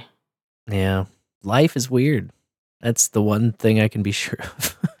 Anyway. Yeah, life is weird. That's the one thing I can be sure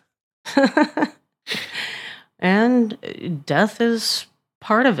of. And death is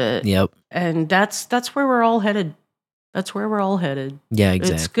part of it. Yep. And that's where we're all headed. That's where we're all headed. Yeah,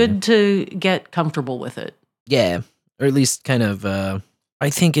 exactly. It's good to get comfortable with it. Yeah. Or at least kind of, I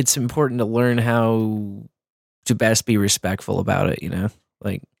think it's important to learn how to best be respectful about it,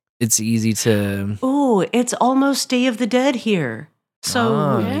 Like, it's easy to... Oh, it's almost Day of the Dead here.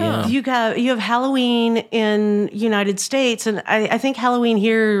 So you have Halloween in United States, and I think Halloween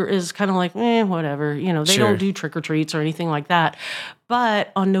here is kind of like, whatever. They don't do trick-or-treats or anything like that.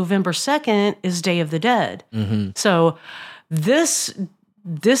 But on November 2nd is Day of the Dead. Mm-hmm. So this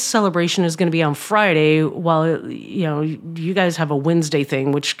celebration is going to be on Friday, while, you guys have a Wednesday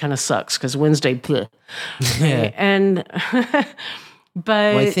thing, which kind of sucks because Wednesday, bleh. Yeah. And,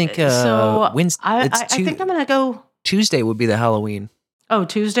 but I think, Wednesday, I think I'm going to go... Tuesday would be the Halloween. Oh,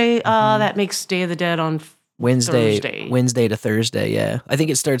 Tuesday? That makes Day of the Dead on Thursday. Wednesday to Thursday, yeah. I think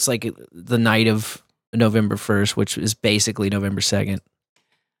it starts like the night of November 1st, which is basically November 2nd.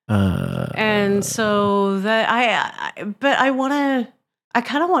 And so that I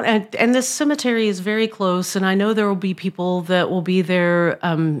kind of want, and this cemetery is very close, and I know there will be people that will be there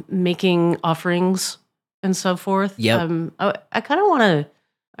making offerings and so forth. Yep. I kind of want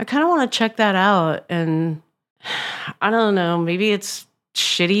to check that out, and I don't know, maybe it's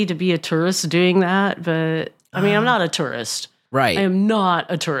shitty to be a tourist doing that, but I mean, I'm not a tourist. Right. I am not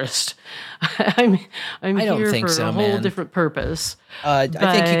a tourist. I'm here for a whole different purpose. I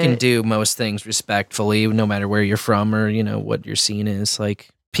think you can do most things respectfully, no matter where you're from or, what your scene is. Like,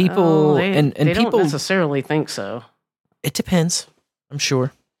 people and they people don't necessarily think so. It depends, I'm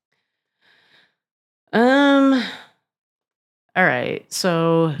sure. All right.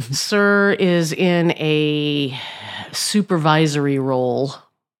 So Sir is in a supervisory role,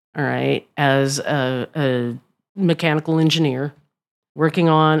 all right, as a mechanical engineer working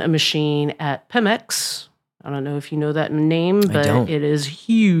on a machine at Pemex. I don't know if you know that name, but it is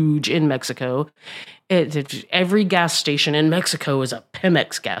huge in Mexico. Every gas station in Mexico is a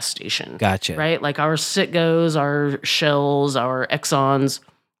Pemex gas station. Gotcha. Right? Like our Citgos, our Shells, our Exxons,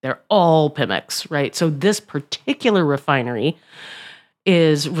 they're all Pemex, right? So this particular refinery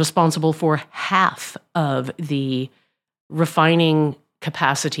is responsible for half of the refining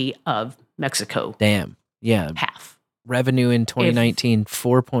capacity of Mexico. Damn. Yeah. Half. Revenue in 2019,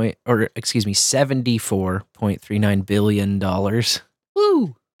 $74.39 billion.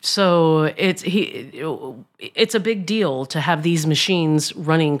 Woo! So it's a big deal to have these machines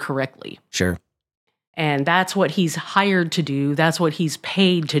running correctly. Sure. And that's what he's hired to do. That's what he's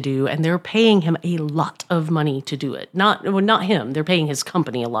paid to do. And they're paying him a lot of money to do it. Not him. They're paying his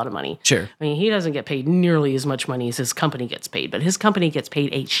company a lot of money. Sure. I mean, he doesn't get paid nearly as much money as his company gets paid, but his company gets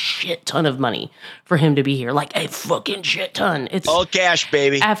paid a shit ton of money for him to be here. Like a fucking shit ton. It's all cash,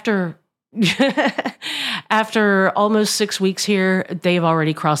 baby. After almost 6 weeks here, they've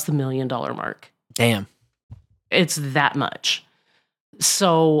already crossed the $1 million mark. Damn. It's that much.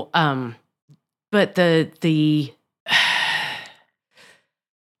 So, but the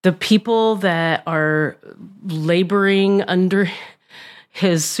people that are laboring under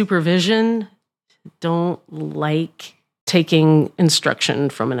his supervision don't like taking instruction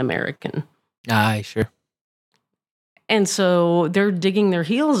from an American. Aye, sure. And so they're digging their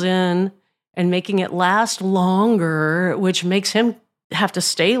heels in and making it last longer, which makes him have to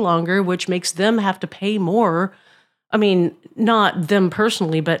stay longer, which makes them have to pay more. I mean, not them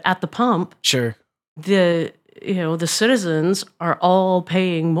personally, but at the pump. Sure. The citizens are all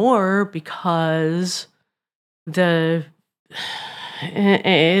paying more because it's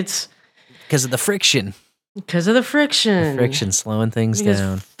because of the friction. Because of the friction. The friction slowing things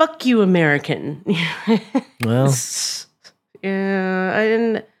down. Fuck you, American. Well,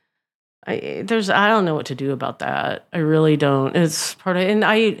 yeah, I don't know what to do about that. I really don't. It's part of, and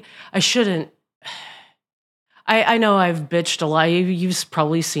I shouldn't. I know I've bitched a lot. You've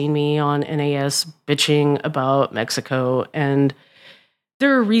probably seen me on NAS bitching about Mexico, and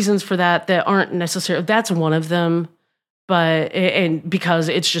there are reasons for that aren't necessary. That's one of them, and because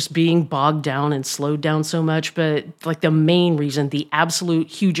it's just being bogged down and slowed down so much. But like the main reason, the absolute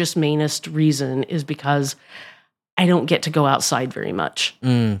hugest, mainest reason is because I don't get to go outside very much.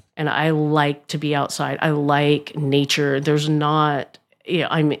 And I like to be outside. I like nature. There's not,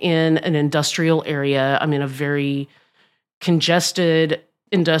 I'm in an industrial area. I'm in a very congested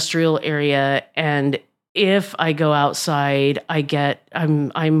industrial area. And if I go outside,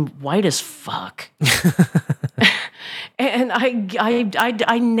 I'm white as fuck. And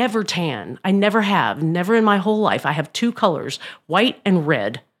I never tan. I never have. Never in my whole life. I have two colors, white and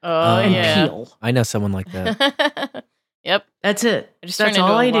red. And peel. I know someone like that. Yep. That's it. That's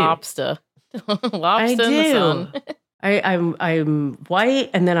all I do. Lobster. Lobster in the sun. I'm white,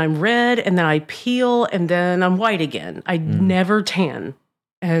 and then I'm red, and then I peel, and then I'm white again. I never tan.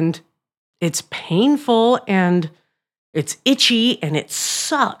 And it's painful, and it's itchy, and it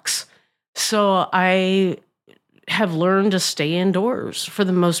sucks. So I have learned to stay indoors for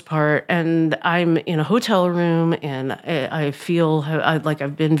the most part, and I'm in a hotel room, and I feel like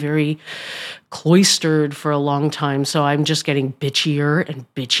I've been very cloistered for a long time, so I'm just getting bitchier and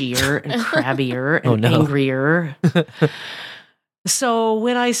crabbier and angrier. So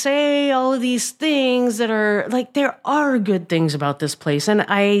when I say all of these things that are like, there are good things about this place, and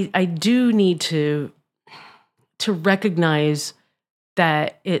I do need to recognize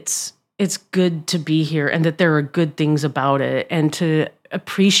that it's good to be here and that there are good things about it, and to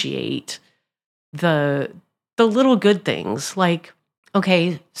appreciate the little good things. Like,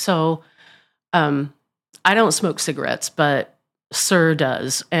 okay, so I don't smoke cigarettes, but Sir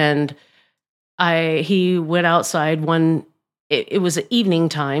does. And he went outside it was evening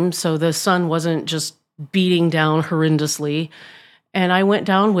time, so the sun wasn't just beating down horrendously. And I went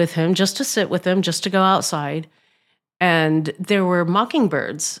down with him just to sit with him, just to go outside. And there were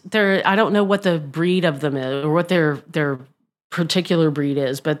mockingbirds. I don't know what the breed of them is, or what their particular breed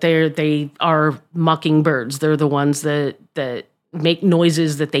is, but they are mockingbirds. They're the ones that make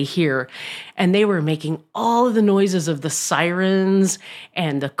noises that they hear. And they were making all of the noises of the sirens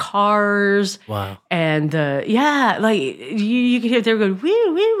and the cars. Wow. And like you could hear they were going wee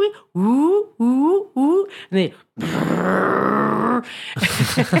wee wee woo woo woo, and they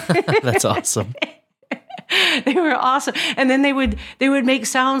That's awesome. They were awesome. And then they would make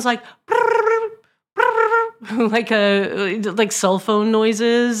sounds like like cell phone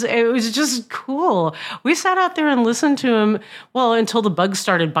noises. It was just cool. We sat out there and listened to him, until the bugs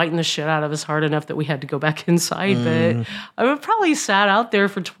started biting the shit out of us hard enough that we had to go back inside. But I would probably sat out there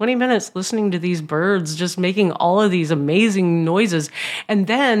for 20 minutes listening to these birds just making all of these amazing noises. And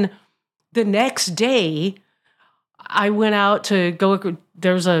then the next day, I went out to go.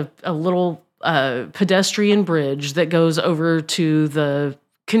 There's a little pedestrian bridge that goes over to the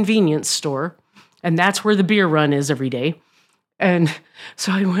convenience store, and that's where the beer run is every day. And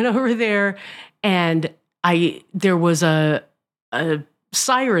so I went over there, and there was a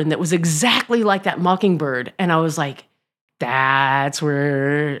siren that was exactly like that mockingbird, and I was like, that's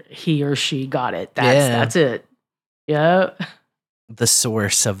where he or she got it. That's it. Yep. The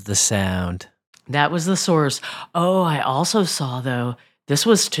source of the sound. That was the source. Oh, I also saw, though, this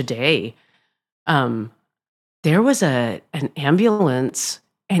was today. There was an ambulance,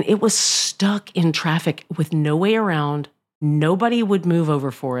 and it was stuck in traffic with no way around. Nobody would move over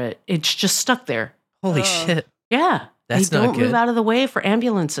for it. It's just stuck there. Holy shit. Yeah. That's they not don't good. move out of the way for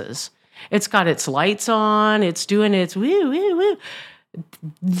ambulances. It's got its lights on. It's doing its woo, woo, woo.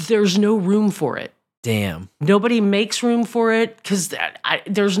 There's no room for it. Damn. Nobody makes room for it because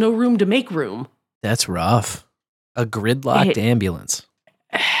there's no room to make room. That's rough. A gridlocked ambulance.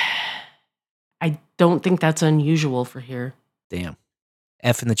 I don't think that's unusual for here. Damn.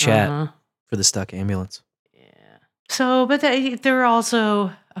 F in the chat for the stuck ambulance. Yeah. So, but they're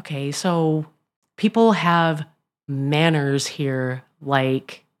also, okay, so people have manners here,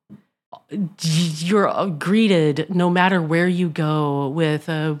 like you're greeted no matter where you go with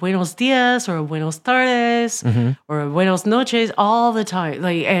a buenos dias or a buenos tardes or a buenos noches all the time.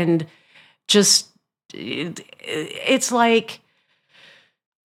 Like, and just, it's like,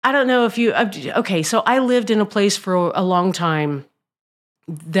 I don't know if you, okay, so I lived in a place for a long time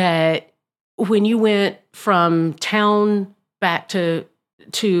that when you went from town back to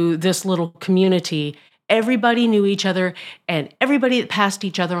this little community, everybody knew each other, and everybody that passed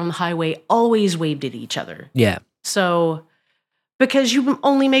each other on the highway always waved at each other. Yeah. So, because you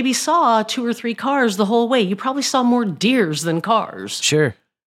only maybe saw 2 or 3 cars the whole way, you probably saw more deers than cars. Sure.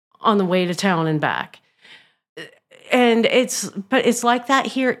 On the way to town and back. And it's like that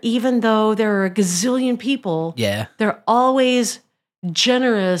here, even though there are a gazillion people. Yeah. They're always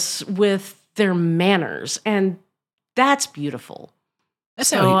generous with their manners, and that's beautiful.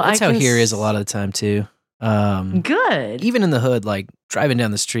 That's how here is a lot of the time too. Good. Even in the hood, like driving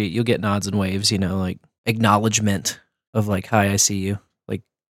down the street, you'll get nods and waves, like acknowledgement of like, hi, I see you. Like,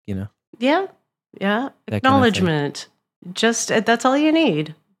 Yeah. Acknowledgement. Just, that's all you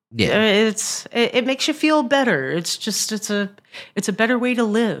need. Yeah. It makes you feel better. It's just, it's a better way to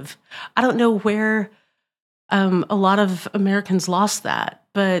live. I don't know where a lot of Americans lost that,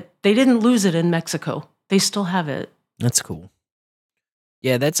 but they didn't lose it in Mexico. They still have it. That's cool.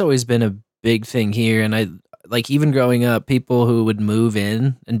 Yeah, that's always been a big thing here. And I, like, even growing up, people who would move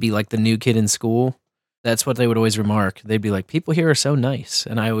in and be like the new kid in school, that's what they would always remark. They'd be like, people here are so nice.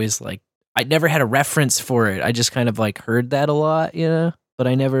 And I always I never had a reference for it. I just kind of like heard that a lot, but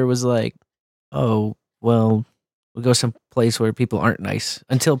I never was like, oh, well, we'll go someplace where people aren't nice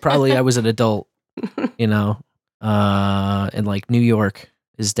until probably I was an adult, and like New York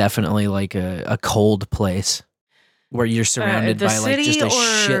is definitely like a cold place. Where you're surrounded by like just a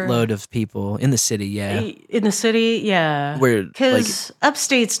shitload of people in the city, yeah. In the city, yeah. Because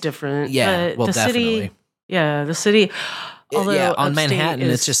upstate's different. Yeah, well, the definitely. City, yeah, the city. Although on Manhattan,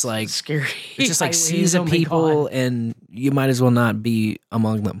 it's just like scary. It's just like seas of people, and you might as well not be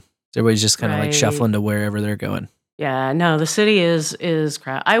among them. Everybody's just kind of like shuffling to wherever they're going. Yeah, no, the city is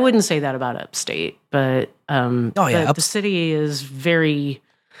crap. I wouldn't say that about upstate, but the city is very,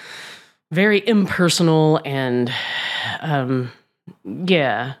 very impersonal and no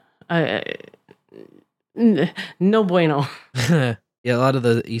bueno. Yeah, a lot of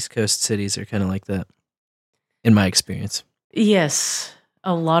the East Coast cities are kind of like that, in my experience. Yes,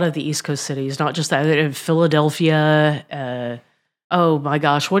 a lot of the East Coast cities, not just that. Philadelphia. Oh my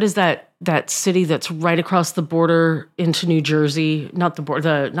gosh, what is that city that's right across the border into New Jersey? Not the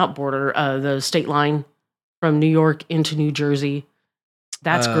border, the state line from New York into New Jersey.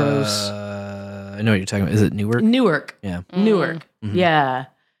 That's gross. I know what you're talking about. Is it Newark? Newark. Yeah. Newark. Mm-hmm. Yeah.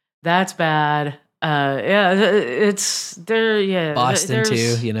 That's bad. Yeah, it's there. Yeah. Boston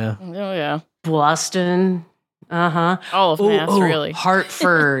too, Oh yeah. Boston. Uh-huh. All of Mass, really.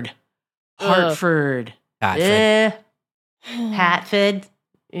 Hartford. Hartford. Hatford.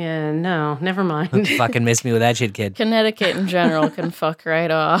 Yeah, no, never mind. Fucking miss me with that shit, kid. Connecticut in general can fuck right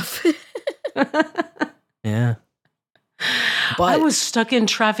off. Yeah. But I was stuck in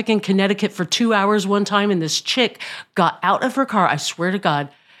traffic in Connecticut for 2 hours one time, and this chick got out of her car, I swear to God,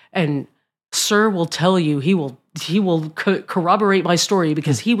 and Sir will tell you, he will corroborate my story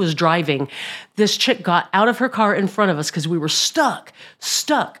because he was driving. This chick got out of her car in front of us because we were stuck.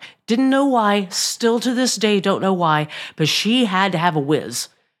 Didn't know why, still to this day don't know why, but she had to have a whiz.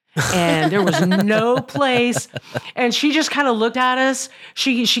 and there was no place. And she just kind of looked at us.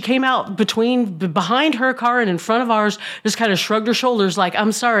 She came out behind her car and in front of ours, just kind of shrugged her shoulders like,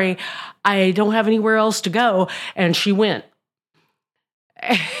 I'm sorry, I don't have anywhere else to go. And she went.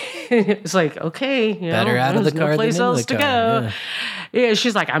 It's like, okay, better out of the car no place than in else the to car. go. Yeah,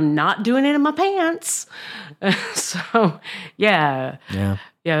 she's like, I'm not doing it in my pants. So, yeah.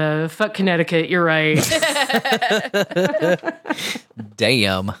 Yeah, fuck Connecticut, you're right.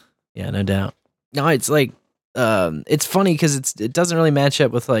 Damn. Yeah, no doubt. No, it's like, it's funny because it doesn't really match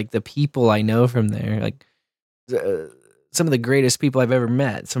up with like the people I know from there. Like some of the greatest people I've ever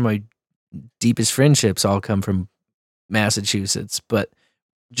met, some of my deepest friendships all come from Massachusetts, but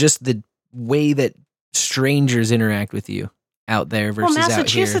just the way that strangers interact with you out there versus out here.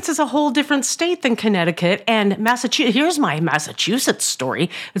 Massachusetts is a whole different state than Connecticut. And Massachusetts, here's my Massachusetts story.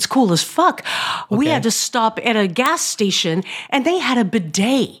 It's cool as fuck. Okay. We had to stop at a gas station and they had a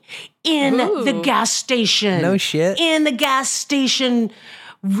bidet in the gas station. No shit. In the gas station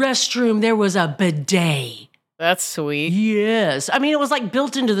restroom, there was a bidet. That's sweet. Yes. I mean, it was like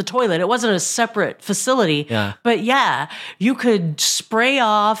built into the toilet. It wasn't a separate facility. Yeah. But yeah, you could spray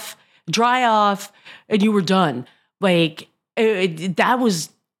off, dry off, and you were done. Like, I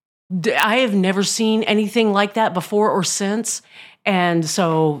have never seen anything like that before or since. And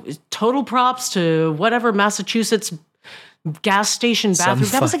so total props to whatever Massachusetts gas station bathroom.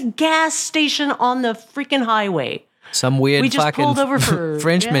 That was a gas station on the freaking highway. Some weird we just fucking pulled over for,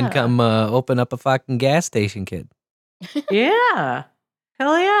 Frenchman come open up a fucking gas station, kid. Yeah.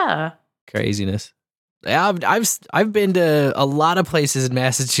 Hell yeah. Craziness. Yeah, I've been to a lot of places in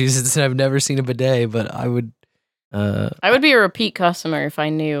Massachusetts and I've never seen a bidet, but I would be a repeat customer if I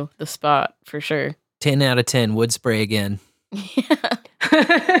knew the spot for sure. 10 out of 10 would spray again. Yeah.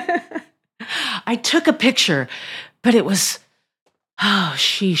 I took a picture, but it was, oh,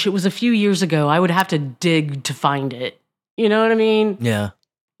 sheesh, it was a few years ago. I would have to dig to find it. You know what I mean? Yeah.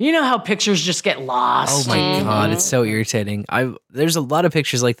 You know how pictures just get lost. Oh my God, it's so irritating. There's a lot of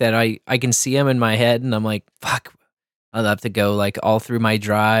pictures like that. I can see them in my head and I'm like, fuck, I'll have to go like all through my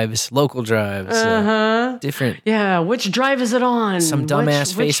drives, local drives, different. Yeah, which drive is it on? Some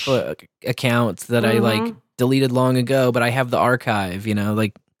dumbass Facebook account that I like deleted long ago, but I have the archive, you know,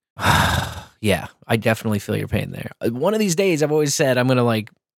 like, yeah, I definitely feel your pain there. One of these days, I've always said I'm going to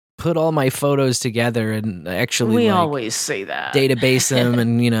like put all my photos together and actually we like, always say that. Database them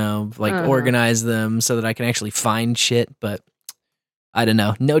and, you know, like organize them so that I can actually find shit, but I don't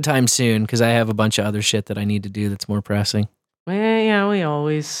know. No time soon because I have a bunch of other shit that I need to do that's more pressing. Well, yeah, we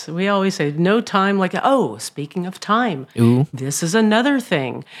always say no time like that. Oh, speaking of time, this is another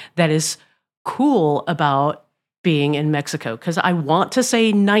thing that is cool about being in Mexico because I want to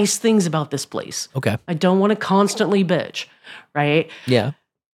say nice things about this place. Okay. I don't want to constantly bitch, right? Yeah.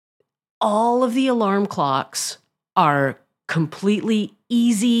 All of the alarm clocks are completely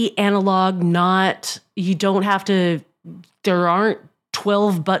easy analog, you don't have to, there aren't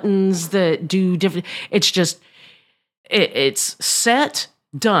 12 buttons that do different. It's just, it's set,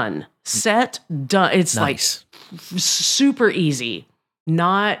 done. Set, done. It's nice. Like super easy.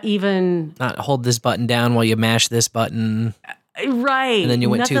 Not hold this button down while you mash this button. Right. And then you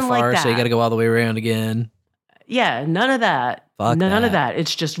went too far, like so you got to go all the way around again. Yeah, none of that. Fuck none of that.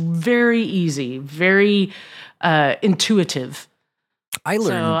 It's just very easy, very intuitive.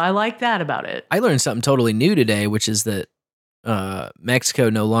 So I like that about it. I learned something totally new today, which is that Mexico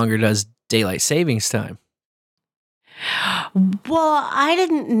no longer does daylight savings time. Well, I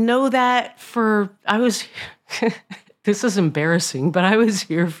didn't know that this is embarrassing, but I was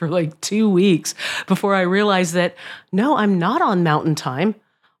here for like 2 weeks before I realized that, no, I'm not on Mountain Time.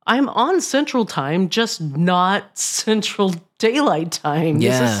 I'm on Central Time, just not Central Daylight Time.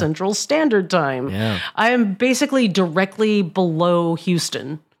 Yeah. This is Central Standard Time. Yeah. I am basically directly below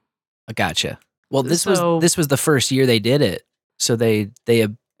Houston. I gotcha. Well, this was the first year they did it. So they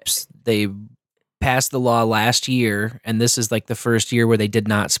passed the law last year, and this is like the first year where they did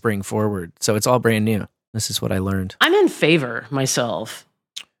not spring forward. So it's all brand new. This is what I learned. I'm in favor myself.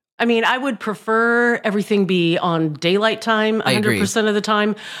 I mean, I would prefer everything be on daylight time 100% of the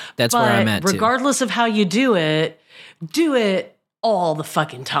time. That's where I'm at, too. Regardless of how you do it all the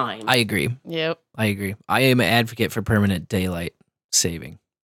fucking time. I agree. Yep. I agree. I am an advocate for permanent daylight saving.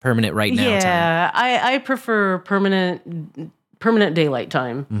 Permanent right now time. Yeah, I prefer permanent daylight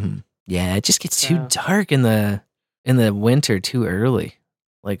time. Mm-hmm. Yeah, it just gets too dark in the winter too early.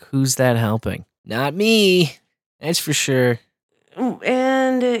 Like, who's that helping? Not me. That's for sure.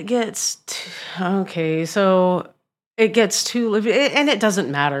 And it gets okay. So it gets too, and it doesn't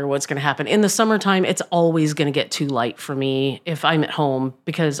matter what's going to happen. In the summertime, it's always going to get too light for me if I'm at home,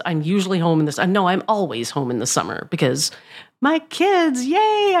 because I'm usually home in this. No, I'm always home in the summer because my kids,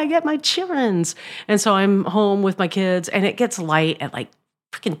 yay, I get my children's. And so I'm home with my kids, and it gets light at like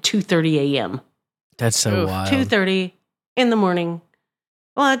freaking 2:30 a.m. That's so wild. 2:30 in the morning.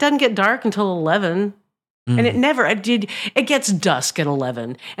 Well, it doesn't get dark until 11. And it gets dusk at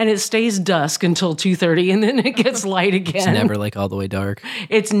 11, and it stays dusk until 2:30, and then it gets light again. It's never like all the way dark.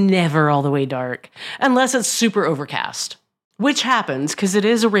 It's never all the way dark, unless it's super overcast, which happens because it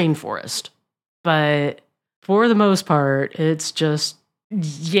is a rainforest. But for the most part, it's just,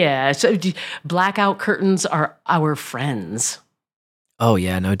 yeah. So blackout curtains are our friends. Oh,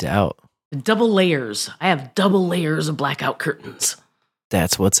 yeah, no doubt. Double layers. I have double layers of blackout curtains.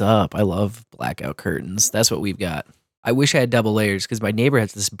 That's what's up. I love blackout curtains. That's what we've got. I wish I had double layers because my neighbor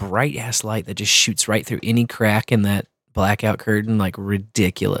has this bright ass light that just shoots right through any crack in that blackout curtain, like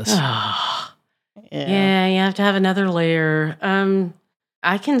ridiculous. Yeah, you have to have another layer.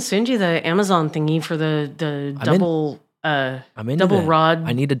 I can send you the Amazon thingy for the double double rod.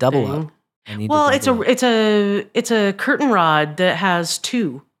 I need a double thing. up. It's a curtain rod that has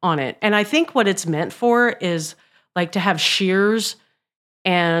two on it, and I think what it's meant for is like to have shears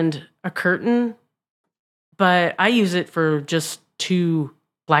and a curtain, but I use it for just two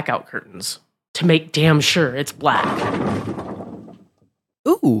blackout curtains to make damn sure it's black.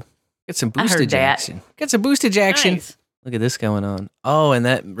 Ooh, get some boostage action. Get some boostage action. Nice. Look at this going on. Oh, and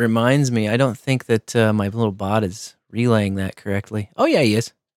that reminds me, I don't think that my little bot is relaying that correctly. Oh, yeah, he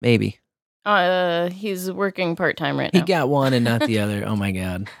is. Maybe. He's working part-time right now. He got one and not the other. Oh, my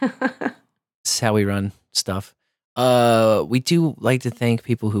God. This is how we run stuff. We do like to thank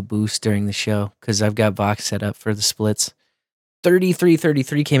people who boost during the show because I've got Vox set up for the splits.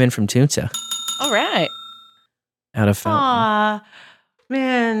 3333 came in from Toonta. All right. Out of Fountain. Aw,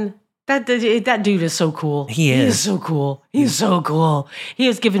 man, that dude is so cool. He is. He is so cool. He's so cool. He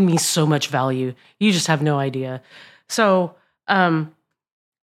has given me so much value. You just have no idea. So, I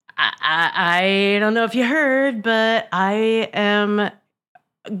don't know if you heard, but I am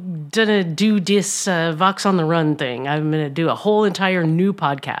gonna do this Vox on the Run thing. I'm gonna do a whole entire new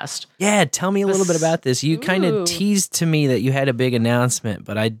podcast. Yeah, tell me a little bit about this. You kind of teased to me that you had a big announcement,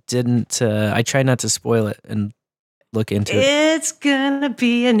 but I didn't. I tried not to spoil it and look into it. It's gonna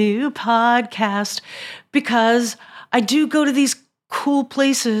be a new podcast because I do go to these cool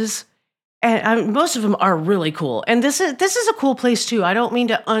places, and most of them are really cool. And this is a cool place too. I don't mean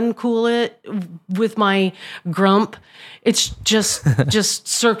to uncool it with my grump. It's just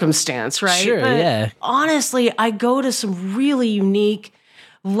circumstance, right? Sure, but yeah. Honestly, I go to some really unique,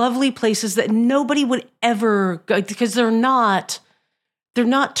 lovely places that nobody would ever go because they're not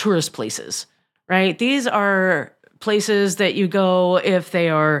tourist places, right? These are places that you go if they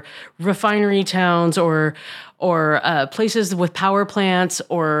are refinery towns or places with power plants,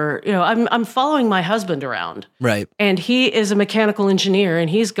 or I'm following my husband around, right? And he is a mechanical engineer, and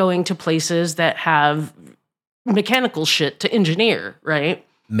he's going to places that have mechanical shit to engineer, right?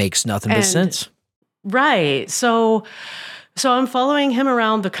 Makes nothing but sense. Right. So I'm following him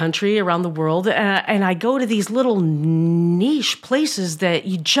around the country, around the world, and I go to these little niche places that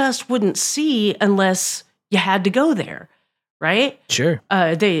you just wouldn't see unless you had to go there, right? Sure.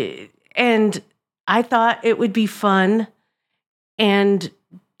 And I thought it would be fun and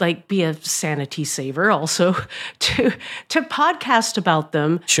like be a sanity saver also to podcast about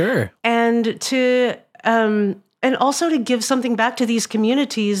them. Sure. And to and also to give something back to these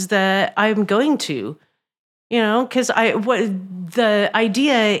communities that I'm going to, because the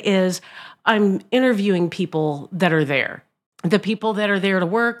idea is I'm interviewing people that are there, the people that are there to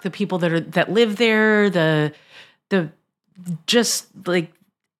work, the people that live there, the just like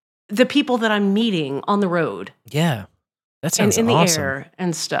the people that I'm meeting on the road. Yeah, that sounds and in awesome. the air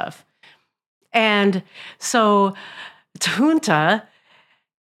and stuff. And so Toonta,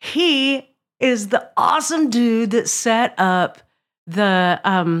 he is the awesome dude that set up the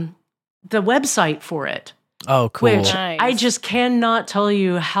website for it. Oh, cool. Which I just cannot tell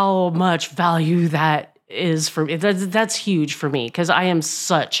you how much value that is for me. That's huge for me because I am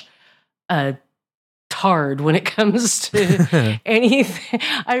such a tard when it comes to anything.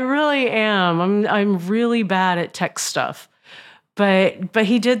 I really am. I'm really bad at tech stuff. But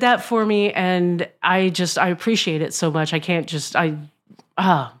he did that for me, and I appreciate it so much. I can't just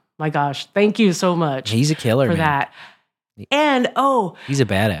my gosh, thank you so much. He's a killer for man. that. And he's a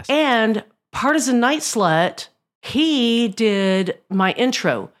badass. And Partisan Night Slut, he did my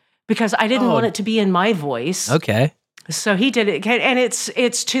intro because I didn't want it to be in my voice. Okay. So he did it, and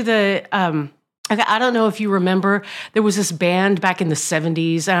it's to the I don't know if you remember, there was this band back in the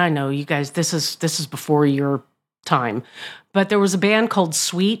 70s. And I know you guys, this is before your time. But there was a band called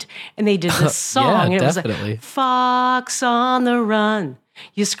Sweet, and they did this song. Yeah, and it definitely. was like, Fox on the run.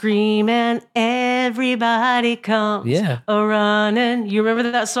 You scream and everybody comes a-running. You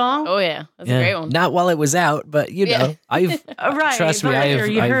remember that song? Oh, yeah. That's a great one. Not while it was out, but, you know, I've... right. Trust me,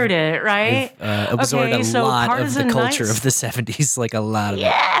 you heard it, right? I've absorbed a lot of the culture of the 70s, like a lot of it.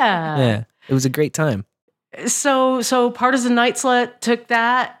 Yeah. It was a great time. So Partisan Night Slut took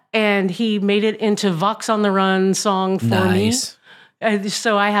that, and he made it into Vox on the Run song for me.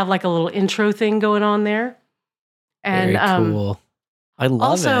 So I have like a little intro thing going on there. And very cool. I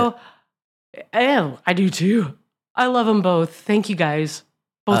love it. I do too. I love them both. Thank you guys.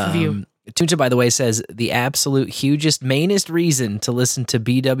 Both of you. Tunja, by the way, says the absolute hugest, mainest reason to listen to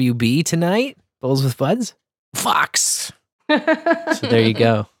BWB tonight, Bowls with Buds, Fox. So there you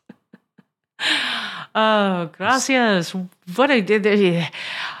go. Oh, gracias. What I did.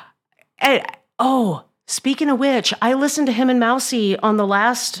 Speaking of which, I listened to him and Mousy on the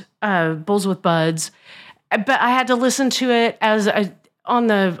last Bowls with Buds, but I had to listen to it as on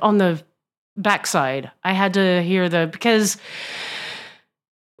the backside. I had to hear because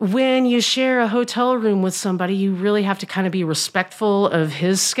when you share a hotel room with somebody, you really have to kind of be respectful of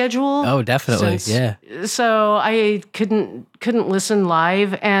his schedule. Oh, definitely. So I couldn't listen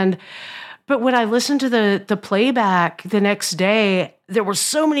live, but when I listened to the playback the next day, there were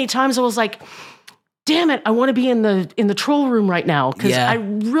so many times I was like, damn it, I want to be in the troll room right now, because I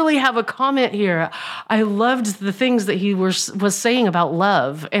really have a comment here. I loved the things that he was saying about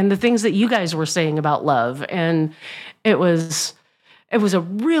love, and the things that you guys were saying about love, and it was a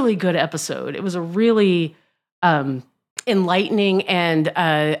really good episode. It was a really enlightening and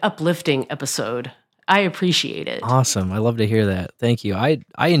uplifting episode. I appreciate it. Awesome. I love to hear that. Thank you. I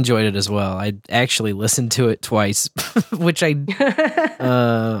enjoyed it as well. I actually listened to it twice, which I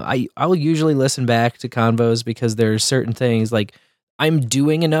will usually listen back to convos because there's certain things like I'm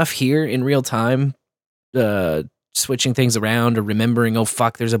doing enough here in real time, switching things around or remembering, oh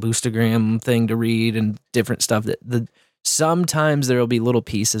fuck, there's a boostergram thing to read and different stuff that sometimes there will be little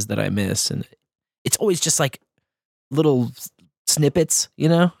pieces that I miss, and it's always just like little snippets, you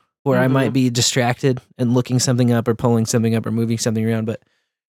know? Where I might be distracted and looking something up or pulling something up or moving something around. But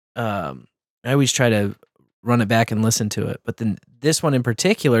I always try to run it back and listen to it. But then this one in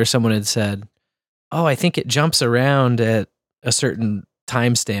particular, someone had said, oh, I think it jumps around at a certain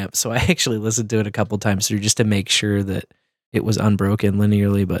timestamp. So I actually listened to it a couple times through just to make sure that it was unbroken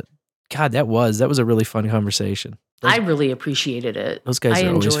linearly. But God, that was a really fun conversation. I really appreciated it. Those guys are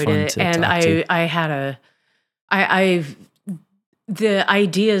always fun to talk to. And the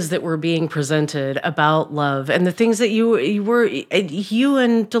ideas that were being presented about love and the things that you and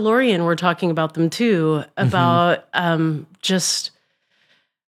DeLorean were talking about them too, about and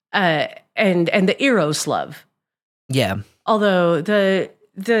the Eros love. Yeah. Although the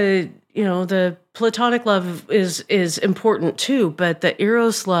platonic love is important too, but the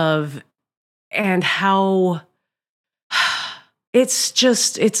Eros love and how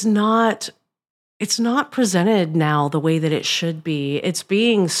it's not presented now the way that it should be. It's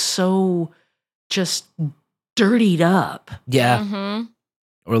being so just dirtied up. Yeah.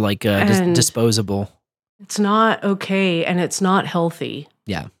 Or like disposable. It's not okay, and it's not healthy.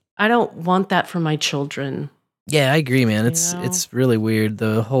 Yeah. I don't want that for my children. Yeah, I agree, man. It's really weird.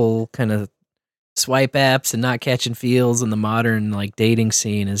 The whole kind of swipe apps and not catching feels in the modern like dating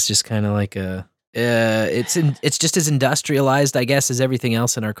scene is just kind of like it's just as industrialized, I guess, as everything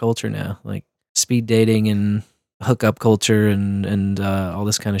else in our culture now. Like speed dating and hookup culture and all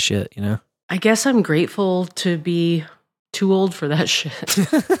this kind of shit, you know? I guess I'm grateful to be too old for that shit.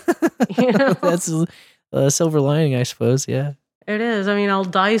 You know? That's a silver lining, I suppose, yeah. It is. I mean, I'll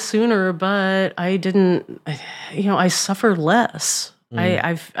die sooner, but I didn't, I suffer less.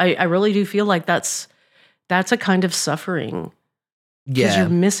 I really do feel like that's a kind of suffering. Because you're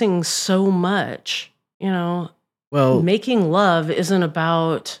missing so much, you know? Well, making love isn't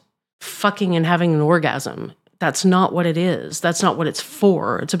about fucking and having an orgasm. That's not what it is. That's not what it's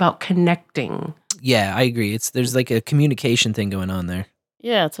for. It's about connecting. Yeah, I agree. There's like a communication thing going on there.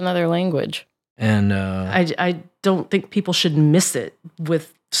 Yeah, it's another language. And I don't think people should miss it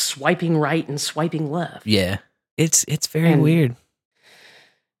with swiping right and swiping left. Yeah. It's very weird.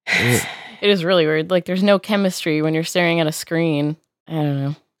 It is really weird. Like there's no chemistry when you're staring at a screen. I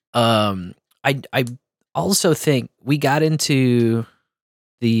don't know. I also think we got into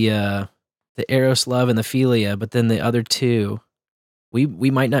the Eros love and the Philia, but then the other two, we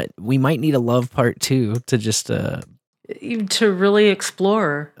might need a love part 2 to just to really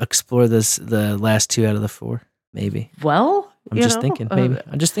explore. Explore the last 2 out of the 4, maybe. Well, I'm just thinking, maybe.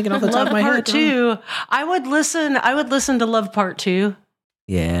 I'm just thinking off the top of my head. Love Part 2. I would listen to Love Part 2.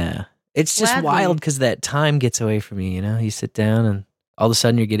 Yeah. It's just Gladly. wild because that time gets away from you, You sit down and all of a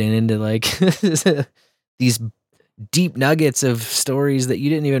sudden you're getting into like these deep nuggets of stories that you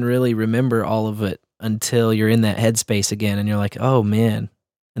didn't even really remember all of it until you're in that headspace again and you're like, oh man.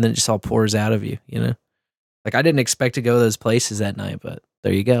 And then it just all pours out of you, Like I didn't expect to go those places that night, but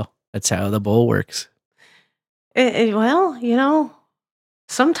there you go. That's how the bowl works. Well,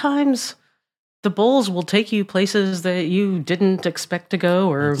 sometimes the bowls will take you places that you didn't expect to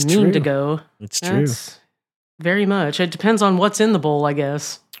go or mean to go. It's true. Very much. It depends on what's in the bowl, I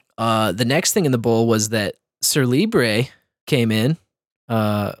guess. The next thing in the bowl was that Sir Libre came in,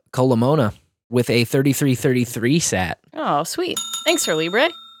 Colomona, with a 3333 sat. Oh, sweet. Thanks, Sir Libre.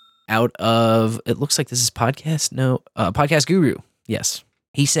 Out of, it looks like this is Podcast Guru. Yes.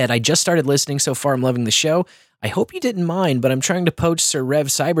 He said, I just started listening so far. I'm loving the show. I hope you didn't mind, but I'm trying to poach Sir Rev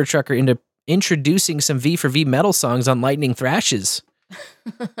Cybertrucker into introducing some V4V metal songs on Lightning Thrashes.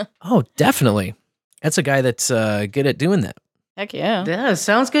 Oh, definitely. That's a guy that's good at doing that. Heck yeah. Yeah,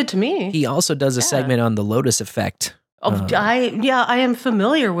 sounds good to me. He also does a segment on the Lotus Effect. I am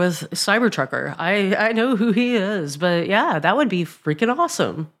familiar with Cybertrucker. I know who he is, but yeah, that would be freaking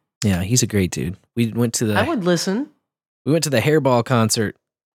awesome. Yeah, he's a great dude. We went to I would listen. We went to the Hairball concert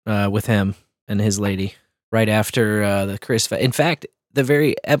with him and his lady right after the Chris. In fact, the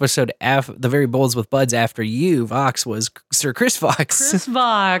very episode after the very Bowls with Buds after you, Vox, was Sir Chris Vox. Chris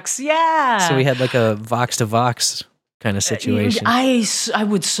Vox, yeah. So we had like a Vox to Vox kind of situation. I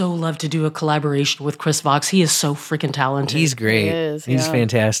would so love to do a collaboration with Chris Vox. He is so freaking talented. He's great. He's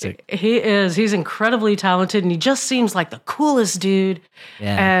fantastic. He is. He's incredibly talented, and he just seems like the coolest dude.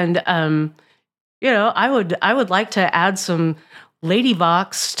 Yeah. And I would like to add some Lady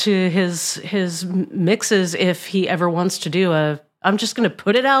Vox to his mixes if he ever wants to do a. I'm just going to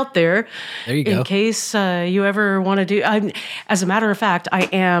put it out there. There you go. In case you ever want to do. As a matter of fact, I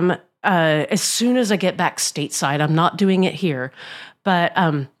am. As soon as I get back stateside, I'm not doing it here, but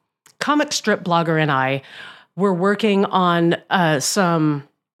Comic Strip Blogger and I were working on some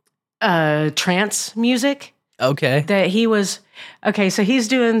trance music. Okay. That he was okay. So he's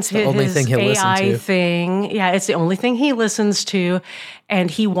doing his AI thing. Yeah, it's the only thing he listens to, and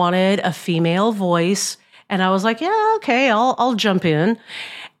he wanted a female voice, and I was like, yeah, okay, I'll jump in,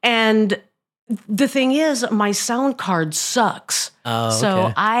 and. The thing is, my sound card sucks. Oh, okay.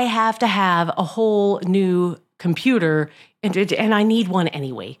 So I have to have a whole new computer, and I need one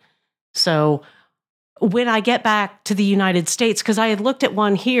anyway. So when I get back to the United States, because I had looked at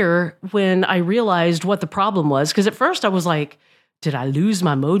one here when I realized what the problem was, because at first I was like, did I lose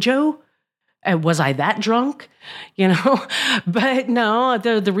my mojo? And was I that drunk? But no,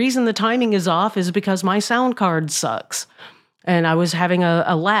 the reason the timing is off is because my sound card sucks. And I was having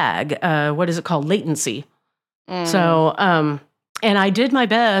a lag. What is it called? Latency. So, and I did my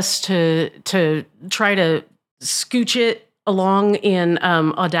best to try to scooch it along in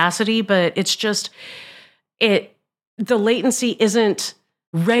Audacity, but it's just the latency isn't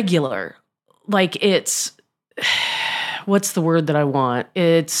regular. Like it's what's the word that I want?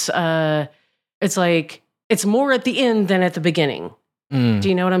 It's like it's more at the end than at the beginning. Do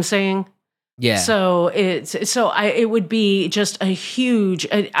you know what I'm saying? Yeah. So it would be just a huge.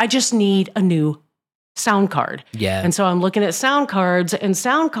 I just need a new sound card. Yeah. And so I'm looking at sound cards, and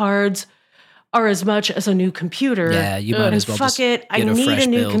sound cards are as much as a new computer. Yeah, you might as well fuck just it. I get a need fresh a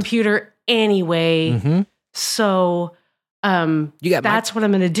new build. computer anyway. Mm-hmm. So that's what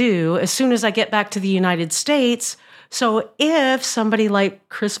I'm going to do as soon as I get back to the United States. So if somebody like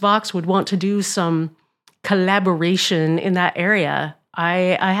Chris Vox would want to do some collaboration in that area,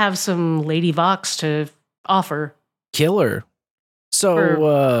 I have some Lady Vox to offer. Killer.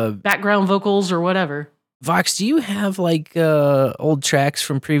 So background vocals or whatever. Vox, do you have like old tracks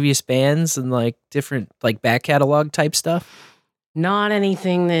from previous bands and like different like back catalog type stuff? Not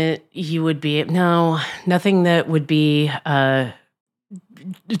anything that you would be nothing that would be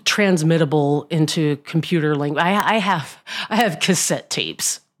transmittable into computer language. I have cassette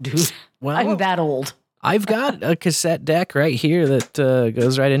tapes, dude. Well, I'm that old. I've got a cassette deck right here that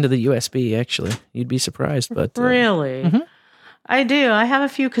goes right into the USB, actually. You'd be surprised, but... Really? Mm-hmm. I do. I have a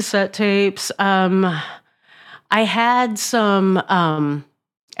few cassette tapes. I had some,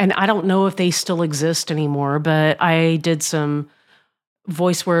 and I don't know if they still exist anymore, but I did some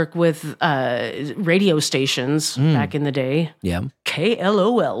voice work with radio stations back in the day. Yeah.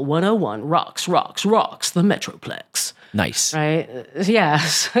 KLOL 101, rocks, the Metroplex. Nice. Right? Yeah,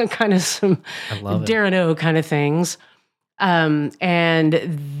 kind of some Darren O kind of things.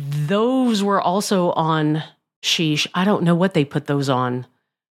 And those were also on Sheesh. I don't know what they put those on,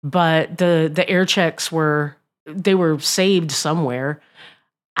 but the air checks were saved somewhere.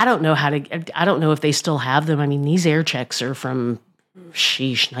 I don't know if they still have them. I mean, these air checks are from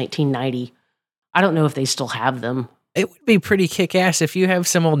 1990. I don't know if they still have them. It would be pretty kick-ass if you have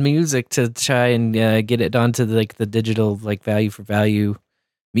some old music to try and get it onto the digital value for value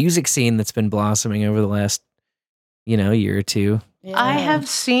music scene that's been blossoming over the last year or two. Yeah. I have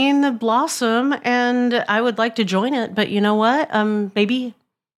seen the blossom, and I would like to join it. But you know what? Maybe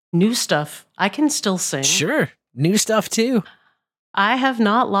new stuff. I can still sing. Sure, new stuff too. I have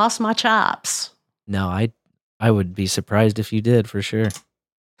not lost my chops. No, I would be surprised if you did, for sure.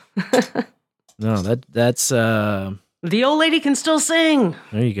 No, that's the old lady can still sing.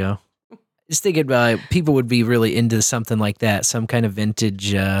 There you go. Just thinking about people would be really into something like that, some kind of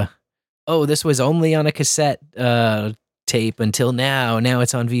vintage. This was only on a cassette tape until now. Now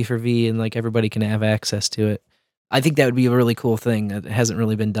it's on V4V, and everybody can have access to it. I think that would be a really cool thing that hasn't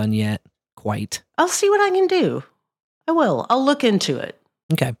really been done yet, quite. I'll see what I can do. I will. I'll look into it.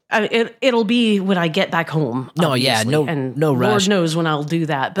 Okay. It'll be when I get back home. No, yeah, no rush. Lord knows when I'll do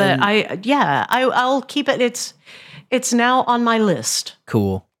that. But I'll keep it. It's now on my list.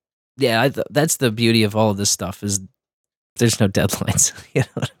 Cool. Yeah, that's the beauty of all of this stuff is there's no deadlines. You know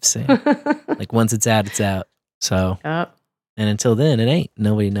what I'm saying? Once it's out, it's out. So, and until then, it ain't.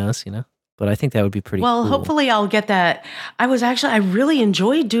 Nobody knows, But I think that would be pretty cool. Hopefully I'll get that. I really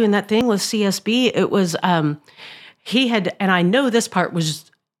enjoyed doing that thing with CSB. It was, he had, and I know this part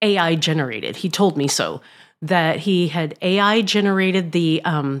was AI generated. He told me so, that he had AI generated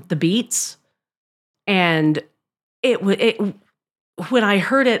the beats, and it when I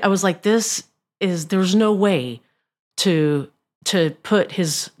heard it, I was like, there's no way to put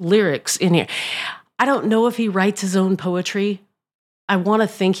his lyrics in here. I don't know if he writes his own poetry. I want to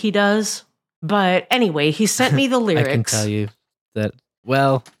think he does, but anyway, he sent me the lyrics. I can tell you that.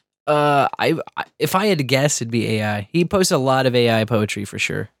 Well, if I had to guess, it'd be AI. He posts a lot of AI poetry for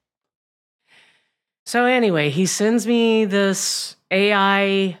sure. So anyway, he sends me this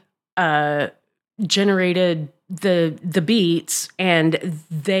AI generated the beats, and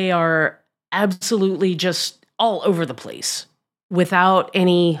they are absolutely just all over the place, without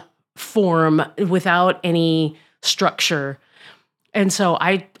any form, without any structure. And so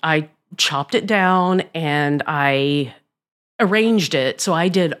I chopped it down and I arranged it. So I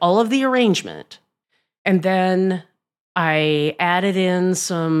did all of the arrangement, and then I added in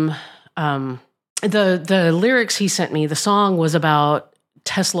some the lyrics he sent me. The song was about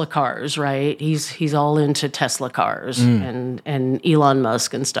Tesla cars, right? He's all into Tesla cars and Elon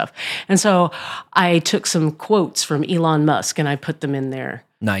Musk and stuff. And so I took some quotes from Elon Musk and I put them in there.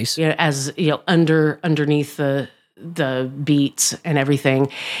 Nice. As underneath the beats and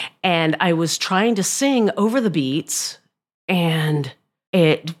everything. And I was trying to sing over the beats and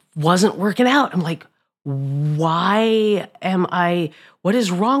it wasn't working out. I'm like, what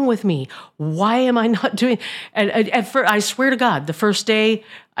is wrong with me? Why am I not doing? And at first, I swear to God, the first day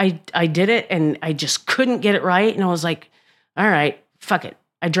I did it and I just couldn't get it right. And I was like, all right, fuck it.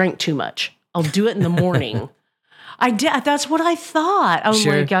 I drank too much. I'll do it in the morning. I did. That's what I thought. I was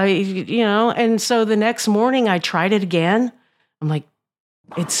like, and so the next morning I tried it again. I'm like,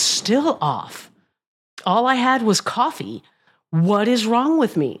 it's still off. All I had was coffee. What is wrong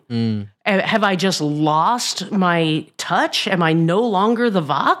with me? Have I just lost my touch? Am I no longer the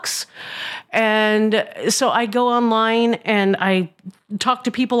Vox? And so I go online and I talk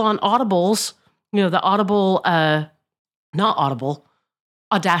to people on Audibles, the Audible, not Audible,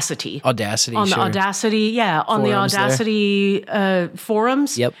 Audacity. Audacity, on sure. the Audacity, on forums the Audacity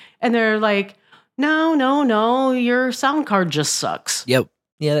forums. Yep. And they're like, no, your sound card just sucks. Yep.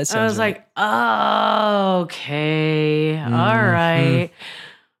 Yeah, that sounds I was right. like, oh, okay, all right.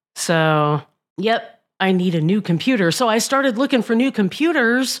 So, yep, I need a new computer. So I started looking for new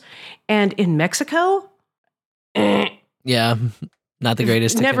computers, and in Mexico, yeah, not the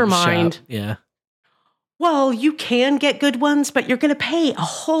greatest. Never mind. Shop. Yeah. Well, you can get good ones, but you're going to pay a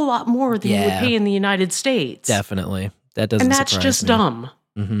whole lot more than you would pay in the United States. Definitely, that doesn't. And that's just dumb.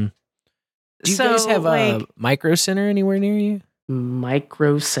 Mm-hmm. Do you guys have a Micro Center anywhere near you?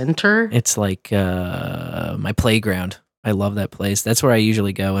 Micro Center? It's like my playground. I love that place. That's where I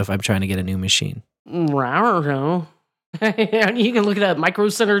usually go if I'm trying to get a new machine. I don't know. You can look it up. Micro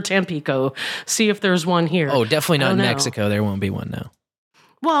Center Tampico. See if there's one here. Oh, definitely not in Mexico. There won't be one now.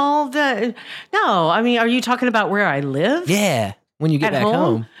 Well, no. I mean, are you talking about where I live? Yeah. When you get back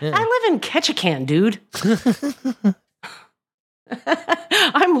home. Yeah. I live in Ketchikan, dude.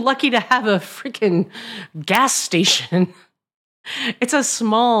 I'm lucky to have a freaking gas station. It's a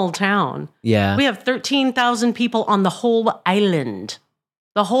small town. Yeah. We have 13,000 people on the whole island.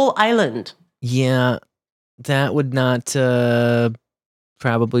 The whole island. Yeah. That would not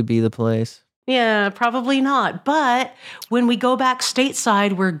probably be the place. Yeah, probably not. But when we go back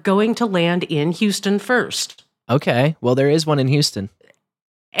stateside, we're going to land in Houston first. Okay. Well, there is one in Houston.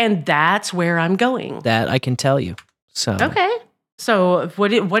 And that's where I'm going. That I can tell you. So okay. So what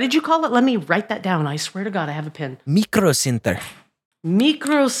did you call it? Let me write that down. I swear to God, I have a pen. Microcenter.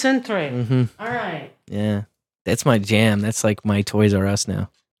 Microcenter. Mm-hmm. All right. Yeah. That's my jam. That's like my Toys R Us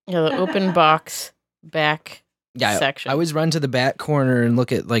now. Yeah, the open box back section. I always run to the back corner and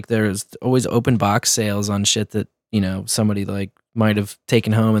look at like there's always open box sales on shit that, somebody like might have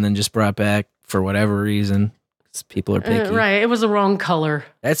taken home and then just brought back for whatever reason. People are picky. Right. It was the wrong color.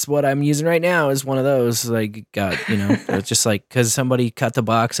 That's what I'm using right now is one of those. Like, it's just like because somebody cut the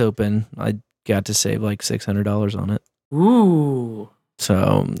box open, I got to save like $600 on it. Ooh.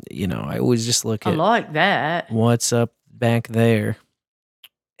 So, I always just look at I like that. What's up back there.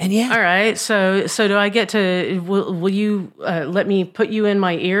 And yeah. All right. So do I get to, will you let me put you in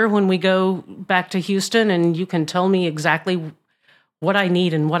my ear when we go back to Houston and you can tell me exactly what I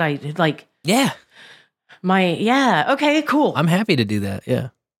need and what I like? Yeah. Okay, cool. I'm happy to do that. Yeah.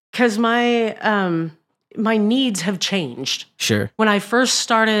 Cause my needs have changed. Sure. When I first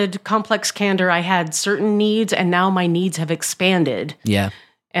started Complex Candor, I had certain needs and now my needs have expanded. Yeah.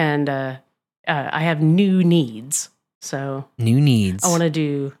 And I have new needs. So new needs. I want to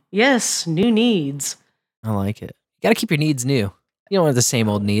do new needs. I like it. You got to keep your needs new. You don't have the same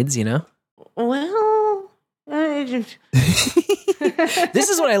old needs, Well, this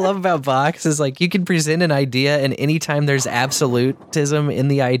is what I love about Vox is like you can present an idea and anytime there's absolutism in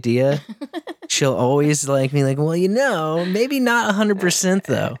the idea, she'll always like be like, well, maybe not 100%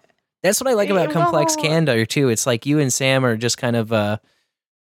 though. That's what I like about Complex Candor too. It's like you and Sam are just kind of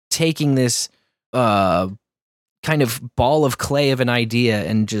taking this kind of ball of clay of an idea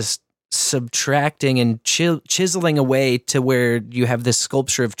and just subtracting and chiseling away to where you have this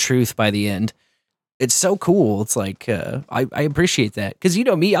sculpture of truth by the end. It's so cool. It's like, I appreciate that. Because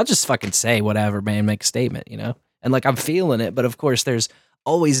me, I'll just fucking say whatever, man, make a statement, And like, I'm feeling it. But of course, there's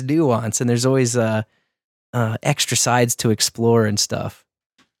always nuance and there's always extra sides to explore and stuff.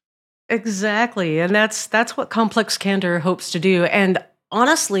 Exactly. And that's what Complex Candor hopes to do. And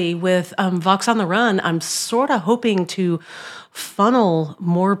honestly, with Vox on the Run, I'm sort of hoping to funnel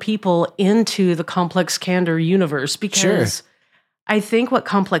more people into the Complex Candor universe because I think what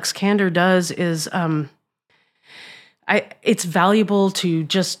Complex Candor does is it's valuable to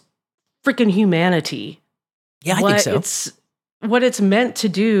just freaking humanity. Yeah, I think so. What it's meant to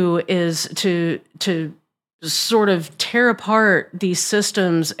do is to sort of tear apart these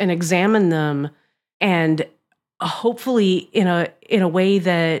systems and examine them and hopefully in a way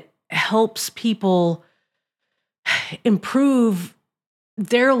that helps people improve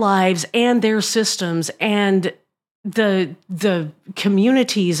their lives and their systems and the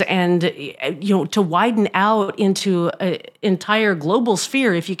communities and to widen out into an entire global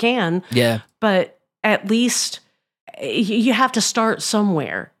sphere if you can. Yeah. But at least you have to start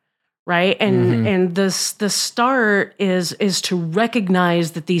somewhere. Right. And the start is to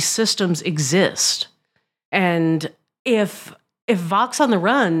recognize that these systems exist. And if Vox on the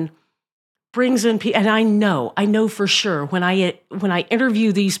Run brings in people, and I know for sure when I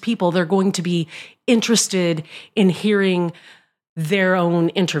interview these people, they're going to be interested in hearing their own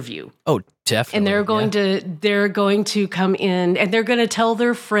interview. Oh, definitely. And they're going to come in and they're going to tell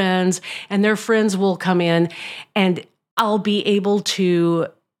their friends and their friends will come in and I'll be able to,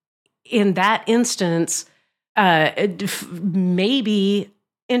 in that instance, maybe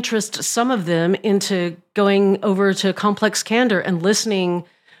interest some of them into going over to Complex Candor and listening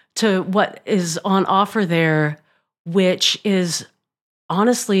to what is on offer there, which is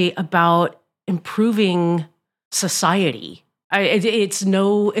honestly about improving society. It's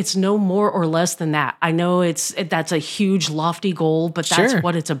no more or less than that. I know that's a huge lofty goal, but that's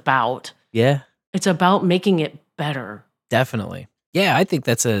what it's about. Yeah. It's about making it better. Definitely. Yeah, I think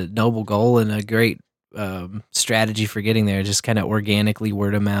that's a noble goal and a great strategy for getting there. Just kind of organically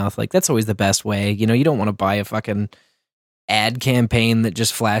word of mouth. Like that's always the best way. You don't want to buy a fucking ad campaign that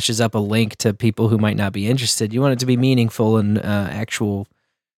just flashes up a link to people who might not be interested. You want it to be meaningful and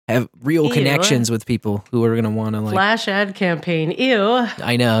have real connections with people who are going to want to flash ad campaign. Ew.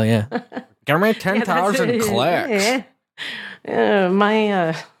 I know. Yeah. Give me 10,000 clicks.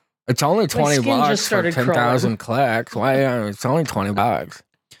 It's only $20 for 10,000 clicks. Why? It's only $20.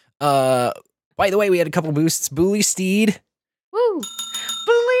 By the way, we had a couple boosts. Bully Steed. Woo.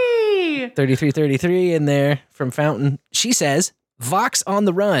 Bully. 3333 in there from Fountain. She says, Vox on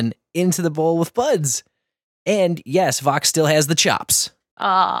the run into the bowl with buds. And yes, Vox still has the chops.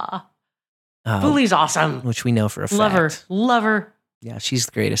 Foolie's awesome. Which we know for a fact. Love her. Yeah, she's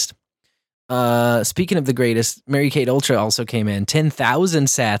the greatest. Speaking of the greatest, Mary Kate Ultra also came in. 10,000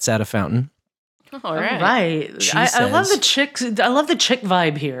 sats out of Fountain. All right. I love the chicks. I love the chick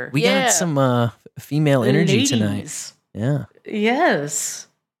vibe here. We got some female energy tonight. Yeah. Yes,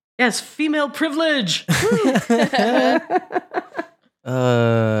 female privilege.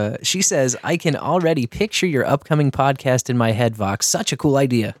 She says, I can already picture your upcoming podcast in my head, Vox. Such a cool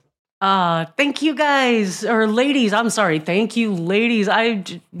idea. Thank you guys, or ladies. I'm sorry. Thank you, ladies.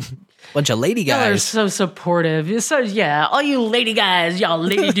 Bunch of lady guys. Y'all are so supportive. So yeah, all you lady guys, y'all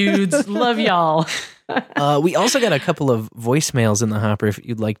lady dudes, love y'all. We also got a couple of voicemails in the hopper if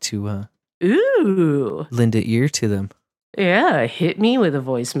you'd like to lend an ear to them. Yeah, hit me with a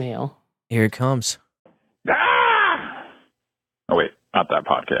voicemail. Here it comes. Ah! Oh, wait, not that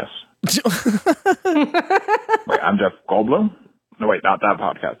podcast. Wait, I'm Jeff Goldblum? No, wait, not that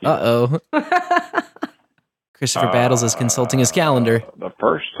podcast. Uh-oh. Christopher Battles is consulting his calendar. The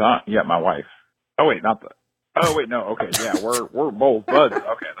first time, yeah, my wife. Oh, wait, not the... Oh, wait, no, okay, yeah, we're both buds.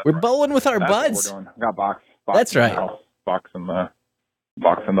 Okay, we're bowling with our buds. What we're doing. Got box that's in right. The house, box in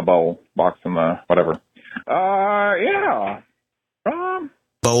the bowl, box in the whatever. Yeah.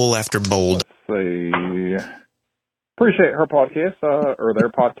 Bowl after bowl. Let's see. Appreciate her podcast, or their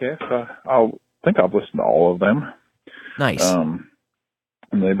podcast. I think I've listened to all of them. Nice. And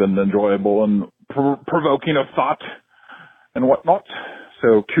they've been enjoyable and provoking of thought and whatnot.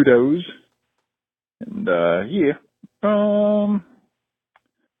 So kudos. And yeah.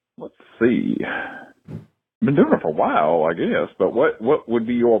 Let's see. Been doing it for a while, I guess. But what would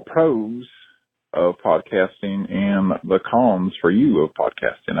be your pros of podcasting and the cons for you of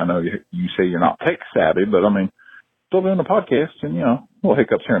podcasting? I know you say you're not tech savvy, but I mean, still doing a podcast and, you know, little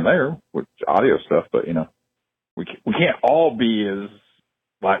hiccups here and there with audio stuff, but, you know, we can't all be as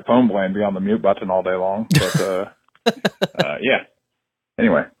like phone play and be on the mute button all day long. But, yeah.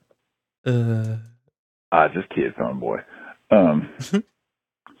 Anyway. Just kid, phone boy.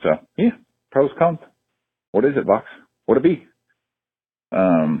 So, yeah. Pros, cons. What is it, Vox? What would it be?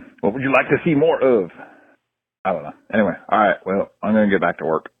 What would you like to see more of? I don't know. Anyway, all right. Well, I'm going to get back to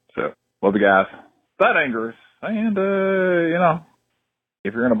work. So, love you guys. That angers. And, you know,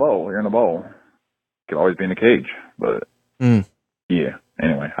 if you're in a bowl, you're in a bowl. You could always be in a cage. But, yeah.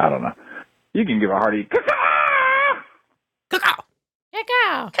 Anyway, I don't know. You can give a hearty cacao.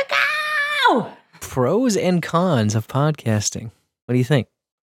 Pros and cons of podcasting. What do you think?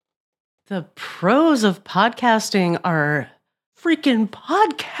 The pros of podcasting are freaking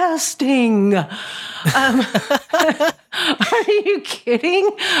podcasting. Are you kidding?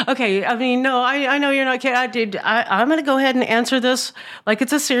 Okay, I mean, no, I know you're not kidding. I'm going to go ahead and answer this like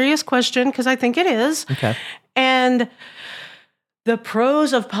it's a serious question because I think it is. Okay. And the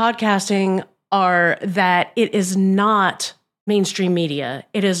pros of podcasting are that it is not mainstream media.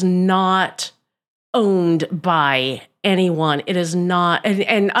 It is not owned by anyone. It is not,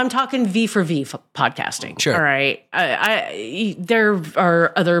 and I'm talking V for V podcasting. Sure. All right. There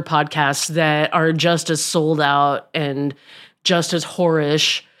are other podcasts that are just as sold out and just as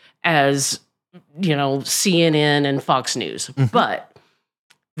whorish as, you know, CNN and Fox News. Mm-hmm. But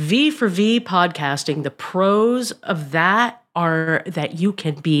V for V podcasting, the pros of that are that you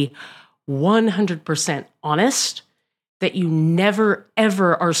can be 100% honest, that you never,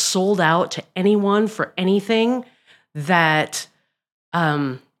 ever are sold out to anyone for anything, that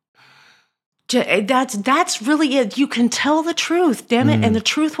that's really it. You can tell the truth, damn it, and the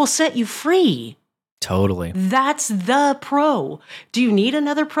truth will set you free. Totally. That's the pro. Do you need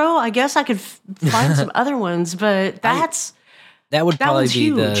another pro? I guess I could find some other ones, but that would probably be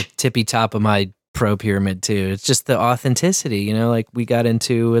huge. The tippy top of my pro pyramid too. It's just the authenticity, you know, like we got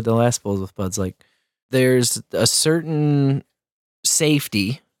into with the last Bowls with Buds. Like there's a certain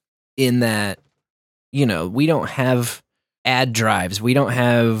safety in that, you know, we don't have ad drives. We don't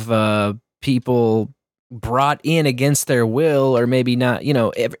have people brought in against their will, or maybe not, you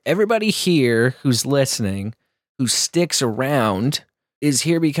know, everybody here who's listening, who sticks around, is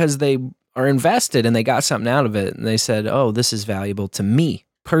here because they are invested and they got something out of it. And they said, oh, this is valuable to me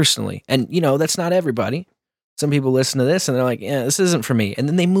personally. And, you know, that's not everybody. Some people listen to this and they're like, yeah, this isn't for me. And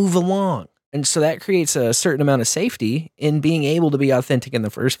then they move along. And so that creates a certain amount of safety in being able to be authentic in the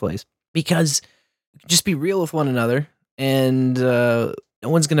first place, because just be real with one another, and no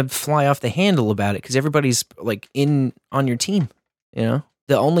one's going to fly off the handle about it because everybody's like in on your team. You know,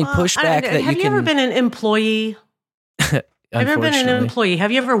 the only pushback that have you ever been an employee? Have you ever been an employee?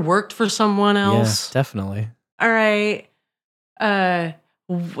 Have you ever worked for someone else? Yeah, definitely. All right.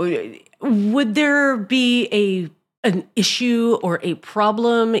 Would there be an issue or a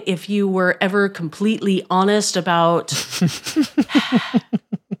problem if you were ever completely honest about...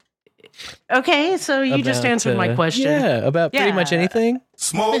 Okay, so you just answered my question. Yeah, about pretty much anything.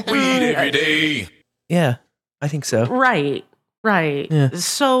 Smoke weed every day. Yeah, I think so. Right. Yeah.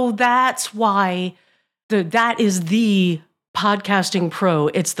 So that's why that is the Podcasting Pro.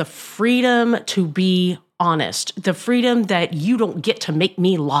 It's the freedom to be honest. The freedom that you don't get to make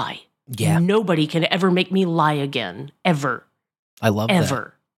me lie. Yeah. Nobody can ever make me lie again. Ever. I love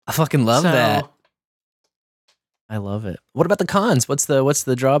Ever. that. I fucking love that. I love it. What about the cons? What's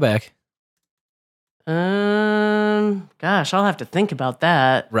the drawback? Gosh, I'll have to think about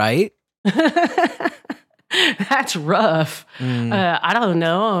that. Right? That's rough. I don't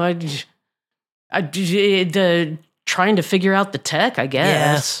know. Trying to figure out the tech, I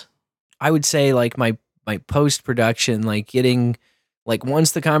guess. Yeah. I would say like my post production, like getting like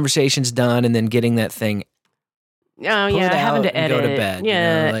once the conversation's done and then getting that thing. Oh yeah, having to edit. Go to bed.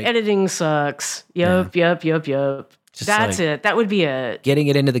 Yeah, you know, like, editing sucks. Yep. That's like it. That would be it. Getting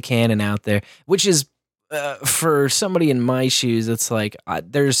it into the can and out there, which is for somebody in my shoes. It's like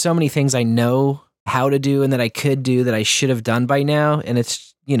there's so many things I know how to do and that I could do that I should have done by now, and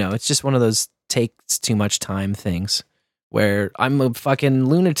it's it's just one of those takes too much time things where I'm a fucking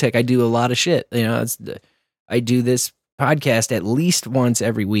lunatic. I do a lot of shit. I do this podcast at least once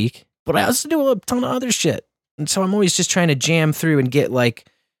every week, but I also do a ton of other shit. And so I'm always just trying to jam through and get like,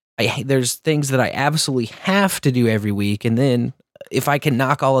 there's things that I absolutely have to do every week. And then if I can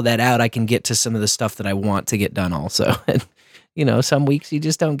knock all of that out, I can get to some of the stuff that I want to get done also. And, some weeks you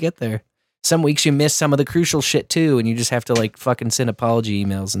just don't get there. Some weeks you miss some of the crucial shit too. And you just have to like fucking send apology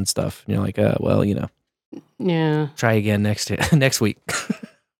emails and stuff. And you're like, yeah. Try again next week.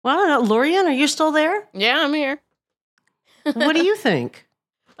 Well, I don't know. Lorian, are you still there? Yeah, I'm here. What do you think?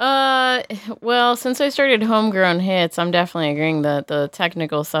 Well, since I started Homegrown Hits, I'm definitely agreeing that the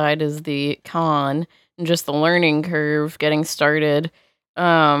technical side is the con and just the learning curve getting started.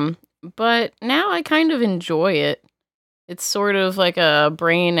 But now I kind of enjoy it. It's sort of like a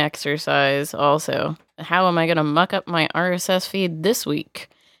brain exercise also. How am I going to muck up my RSS feed this week?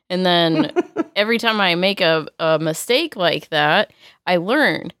 And then every time I make a mistake like that, I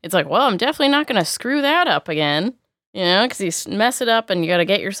learn. It's like, well, I'm definitely not going to screw that up again. Because you mess it up and you got to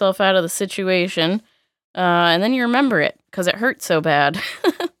get yourself out of the situation. And then you remember it because it hurts so bad.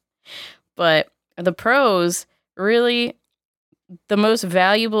 But the pros, really, the most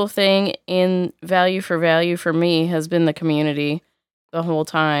valuable thing in value for me has been the community the whole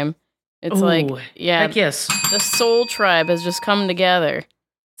time. It's heck yes. The soul tribe has just come together.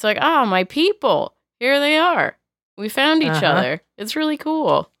 It's like, my people, here they are. We found each other. It's really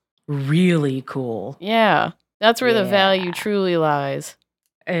cool. Really cool. Yeah. That's where the value truly lies.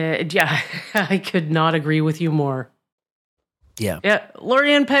 Yeah, I could not agree with you more. Yeah. Yeah,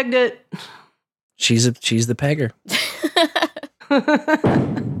 Lorian pegged it. She's the pegger.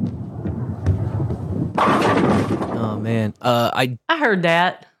 Oh man. I heard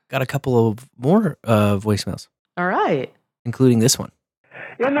that. Got a couple of more voicemails. All right. Including this one.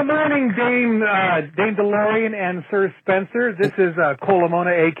 In the morning, Dame DeLorean and Sir Spencer. This is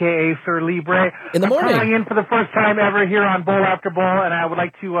Colamona, a.k.a. Sir Libre. In the morning. I'm calling in for the first time ever here on Bowl After Bowl, and I would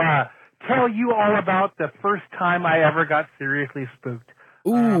like to tell you all about the first time I ever got seriously spooked.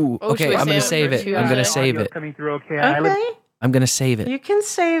 Ooh, okay, I'm going to save it. I'm going to save it. Coming through okay. I'm going to save it. You can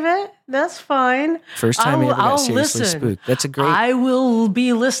save it. That's fine. First time I ever got seriously listen. spooked. That's a great... I will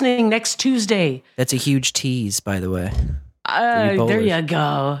be listening next Tuesday. That's a huge tease, by the way. There you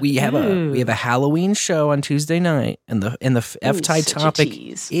go. We have a Halloween show on Tuesday night, and the F-tie topic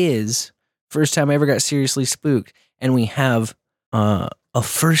is first time I ever got seriously spooked, and we have a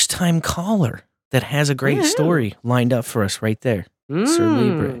first time caller that has a great story lined up for us right there.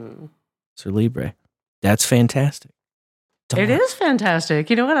 Sir Libre, that's fantastic. It is fantastic.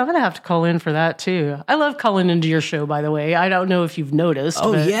 You know what? I'm going to have to call in for that too. I love calling into your show, by the way. I don't know if you've noticed.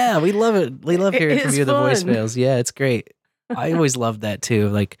 Oh yeah, we love it. We love hearing from you, the fun. voicemails. Yeah, it's great. I always loved that too.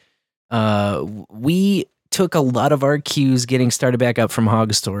 Like, we took a lot of our cues getting started back up from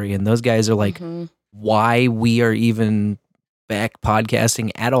Hog Story, and those guys are like, why we are even back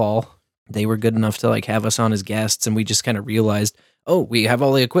podcasting at all. They were good enough to like have us on as guests, and we just kind of realized, we have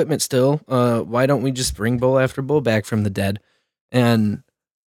all the equipment still. Why don't we just bring Bowl After Bowl back from the dead? And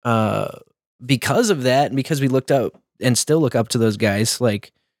because of that, and because we looked up and still look up to those guys,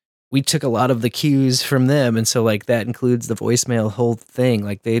 like, we took a lot of the cues from them, and so like that includes the voicemail whole thing.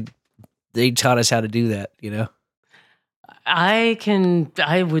 Like they taught us how to do that,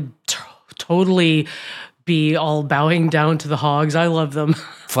 I would totally be all bowing down to the hogs. I love them.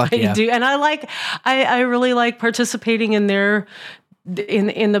 Fuck I yeah. do. And I really like participating in their,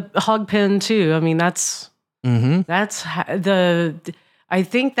 in the hog pen too. I mean, I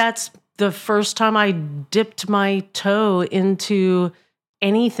think that's the first time I dipped my toe into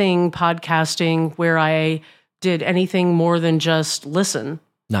anything podcasting where I did anything more than just listen.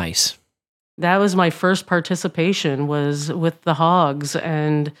 Nice. That was my first participation, was with the hogs.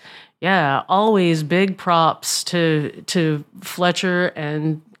 And yeah, always big props to Fletcher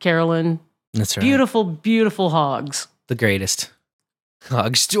and Carolyn. That's right. Beautiful, beautiful hogs. The greatest.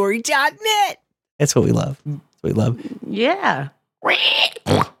 Hogstory.net. That's what we love. That's what we love. Yeah.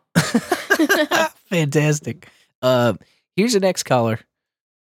 Fantastic. Here's the next caller.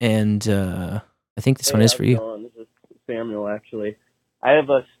 And I think this one is for you. This is Samuel, actually. I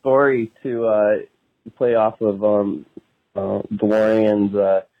have a story to play off of DeLorean's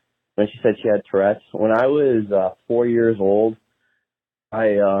when she said she had Tourette's. When I was 4 years old,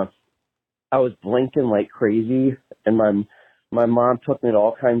 I was blinking like crazy, and my mom took me to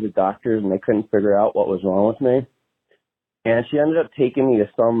all kinds of doctors, and they couldn't figure out what was wrong with me. And she ended up taking me to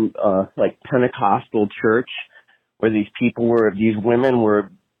some like Pentecostal church where these women were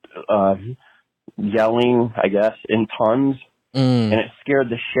yelling, I guess, in tongues. And it scared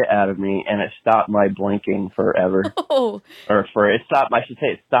the shit out of me, and it stopped my blinking forever. Oh. It stopped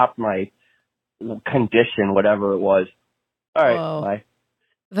my condition, whatever it was. All right, bye.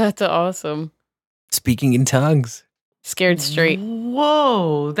 That's awesome. Speaking in tongues. Scared straight.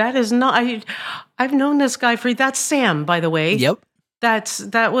 Whoa, that is not. I've known this guy that's Sam, by the way. Yep.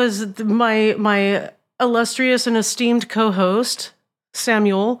 That was my illustrious and esteemed co-host,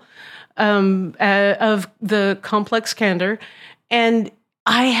 Samuel, of the Complex Candor. And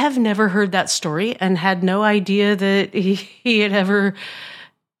I have never heard that story and had no idea that he had ever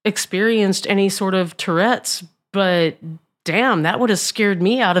experienced any sort of Tourette's. But damn, that would have scared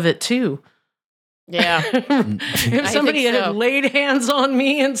me out of it too. Yeah. If somebody had laid hands on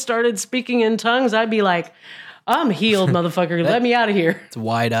me and started speaking in tongues, I'd be like, I'm healed, motherfucker. Let me out of here. It's a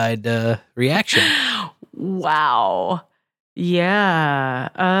wide-eyed reaction. Wow. Yeah.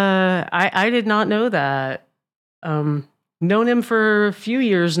 I did not know that. Known him for a few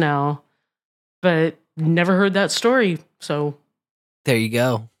years now, but never heard that story. So there you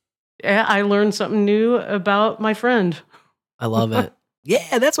go. I learned something new about my friend. I love it.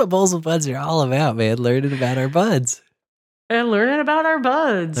 Yeah, that's what Bowls with Buds are all about, man. Learning about our buds. And learning about our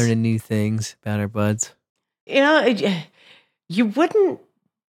buds. Learning new things about our buds. You know, you wouldn't.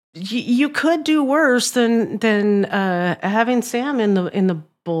 You could do worse than having Sam in the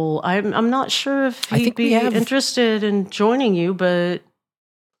bowl. I'm not sure if he'd be interested in joining you, but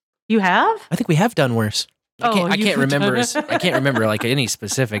you have? I think we have done worse. I can't remember. I can't remember like any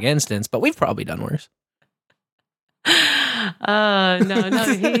specific instance, but we've probably done worse. No,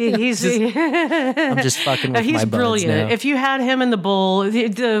 he's. I'm just fucking with my buds brilliant. now. If you had him in the bowl,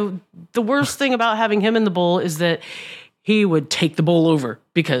 the worst thing about having him in the bowl is that he would take the bowl over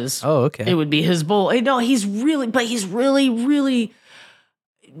because it would be his bowl. No, he's really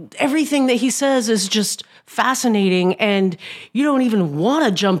everything that he says is just fascinating, and you don't even want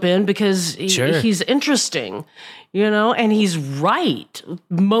to jump in because he's interesting, and he's right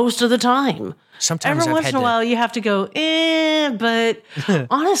most of the time. Sometimes every once in a while you have to go, but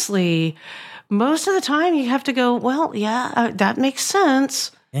honestly, most of the time you have to go, well, yeah, that makes sense.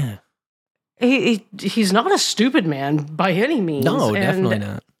 Yeah. He's not a stupid man by any means. No, definitely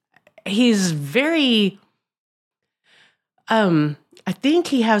not. He's very, I think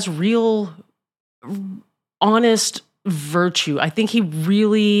he has real honest virtue. I think he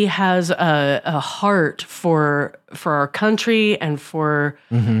really has a heart for our country and for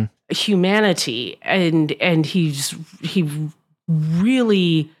humanity. And he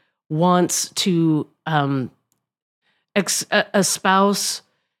really wants to espouse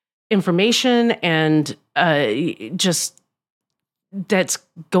information and just that's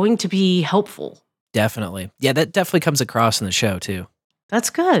going to be helpful. Definitely. Yeah, that definitely comes across in the show too. That's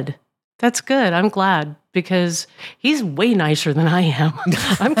good. I'm glad because he's way nicer than I am.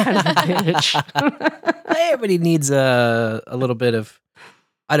 I'm kind of a bitch. Everybody needs a little bit of,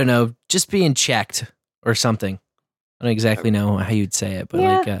 I don't know, just being checked or something. I don't exactly know how you'd say it, but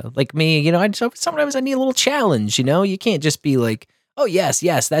like me, sometimes I need a little challenge, You can't just be like, oh, yes,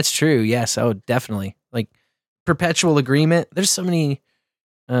 that's true. Yes, oh, definitely. Like perpetual agreement. There's so many,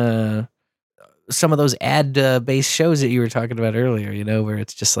 some of those ad-based shows that you were talking about earlier, where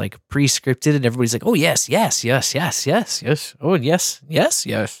it's just like pre-scripted and everybody's like, oh, yes. Oh, yes.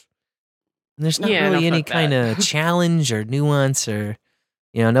 And And there's not really any kind of challenge or nuance or,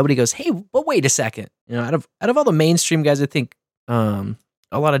 nobody goes, hey, but wait a second. Out of all the mainstream guys, I think a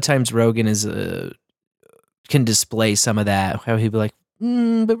lot of times Rogan can display some of that. How he'd be like,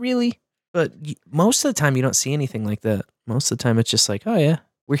 but really? But most of the time you don't see anything like that. Most of the time it's just like, oh yeah,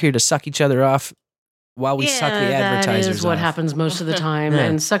 we're here to suck each other off while we suck the advertisers that is what off. happens most of the time.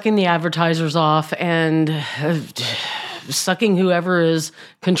 And sucking the advertisers off and sucking whoever is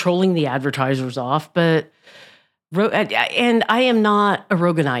controlling the advertisers off. But and I am not a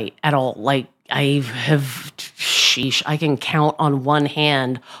Roganite at all. Like I can count on one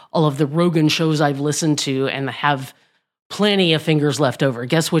hand all of the Rogan shows I've listened to and have plenty of fingers left over.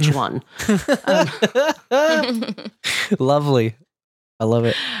 Guess which one? Lovely. I love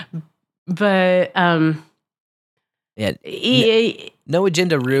it. But no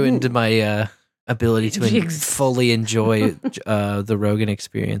agenda ruined my ability to fully enjoy the Rogan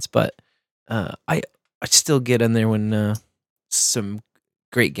experience, but I still get in there when some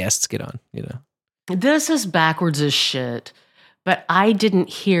great guests get on. This is backwards as shit, but I didn't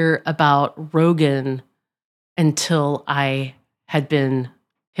hear about Rogan until I had been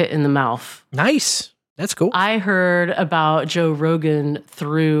hit in the mouth. Nice. That's cool. I heard about Joe Rogan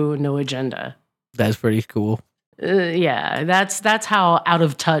through No Agenda. That's pretty cool. Yeah, that's how out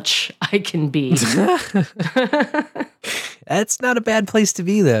of touch I can be. That's not a bad place to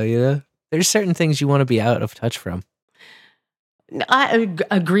be, though. There's certain things you want to be out of touch from. I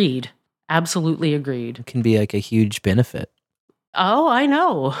agreed. Absolutely agreed. It can be like a huge benefit. Oh, I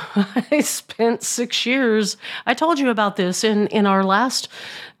know. I spent 6 years. I told you about this in our last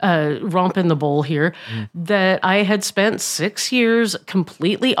romp in the bowl here, that I had spent 6 years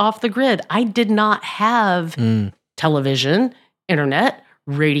completely off the grid. I did not have television, internet,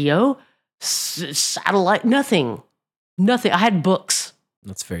 radio, satellite, nothing. I had books.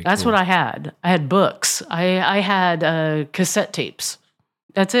 That's very That's cool. what I had. I had books. I had cassette tapes.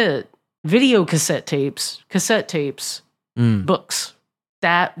 That's it. Video cassette tapes, books.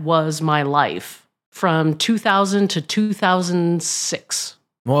 That was my life from 2000 to 2006.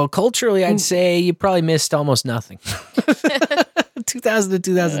 Well, culturally, I'd say you probably missed almost nothing. 2000 to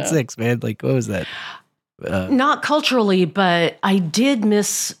 2006, man. Like, what was that? Not culturally, but I did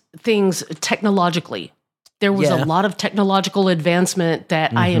miss things technologically. There was a lot of technological advancement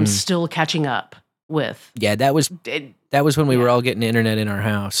that I am still catching up with. Yeah, that was when we were all getting internet in our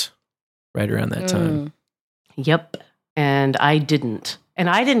house, right around that time. Yep. And I didn't. And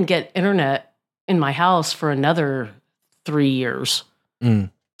I didn't get internet in my house for another 3 years.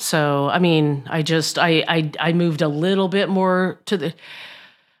 So, I mean, I moved a little bit more to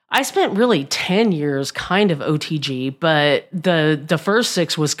I spent really 10 years kind of OTG, but the first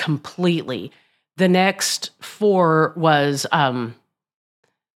 6 was completely. The next 4 was I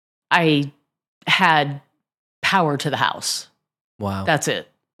had power to the house. Wow. That's it.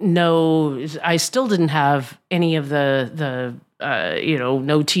 No, I still didn't have any of the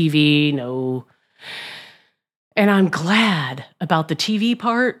no TV, no. And I'm glad about the TV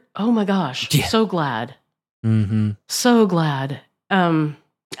part. Oh my gosh. Yeah. So glad. So glad.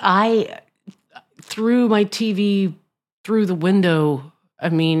 I threw my TV through the window. I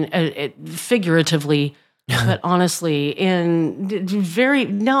mean, figuratively, but honestly, I'm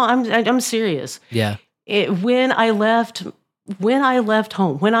serious. Yeah. When I left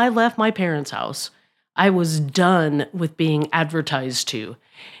home, when I left my parents' house, I was done with being advertised to.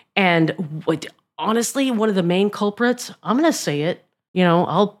 And honestly, one of the main culprits, I'm going to say it,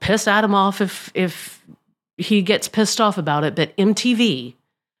 I'll piss Adam off if he gets pissed off about it, but MTV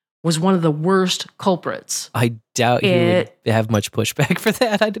was one of the worst culprits. I doubt you would have much pushback for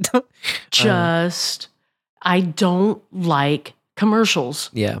that. I don't like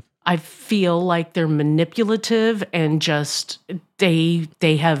commercials. Yeah. I feel like they're manipulative and just they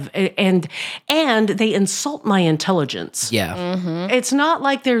have and they insult my intelligence. Yeah. It's not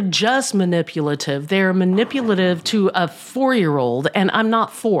like they're just manipulative. They're manipulative to a 4-year-old, and I'm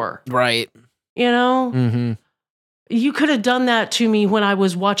not 4. Right. You could have done that to me when I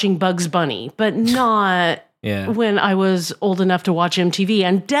was watching Bugs Bunny, but not when I was old enough to watch MTV,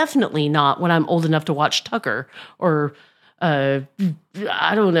 and definitely not when I'm old enough to watch Tucker or I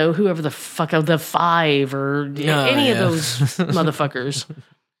don't know, whoever the fuck of the 5 or any of those motherfuckers.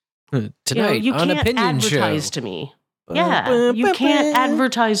 Tonight you on can't Opinion advertise Show. to me. Yeah, you can't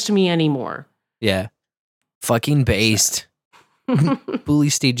advertise to me anymore. Yeah. Fucking based. Bully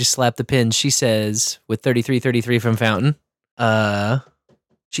Steed just slapped the pin. She says, with 3333 from Fountain,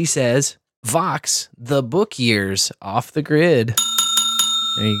 she says, Vox, the book years, off the grid.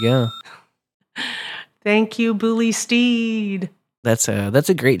 There you go. Thank you, Bully Steed. That's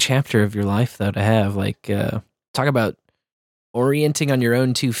a great chapter of your life, though, to have. Like, talk about orienting on your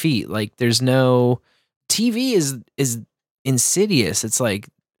own 2 feet. Like, there's no TV is insidious. It's like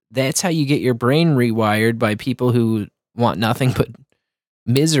that's how you get your brain rewired by people who want nothing but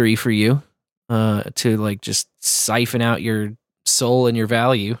misery for you, to like just siphon out your soul and your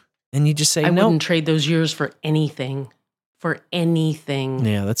value. And you just say, I no. wouldn't trade those years for anything. For anything.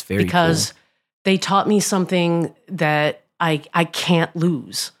 Yeah, that's very because cool. They taught me something that I can't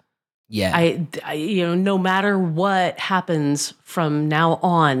lose. Yeah. I no matter what happens from now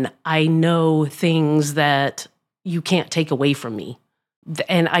on, I know things that you can't take away from me.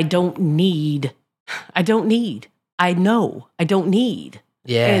 And I know I don't need.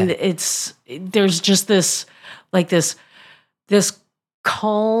 Yeah. And there's just this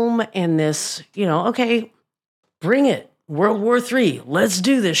calm and this, okay, bring it. World War III, let's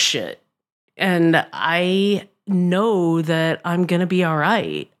do this shit. And I know that I'm going to be all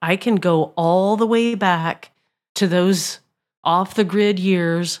right. I can go all the way back to those off the grid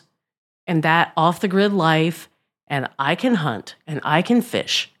years and that off the grid life. And I can hunt and I can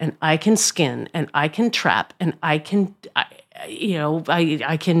fish and I can skin and I can trap and I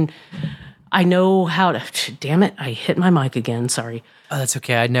know how to, damn it. I hit my mic again. Sorry. Oh, that's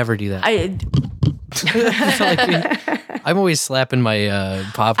okay. I'd never do that. I'm always slapping my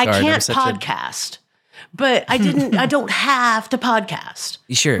pop card. I can't podcast, but I don't have to podcast.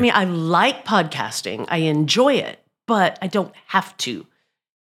 You sure? I mean, I like podcasting. I enjoy it, but I don't have to.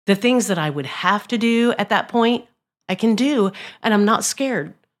 The things that I would have to do at that point, I can do, and I'm not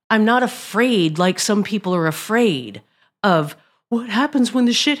scared. I'm not afraid like some people are afraid of what happens when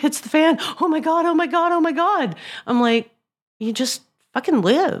the shit hits the fan. Oh my God, oh my God, oh my God. I'm like, you just fucking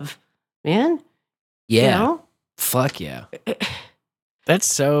live, man. Yeah. Fuck yeah. That's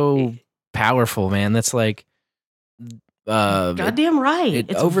so powerful, man. That's like goddamn right.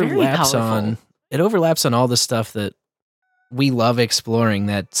 It it's overlaps very on all the stuff that we love exploring,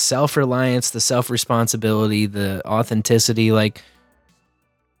 that self-reliance, the self-responsibility, the authenticity. Like,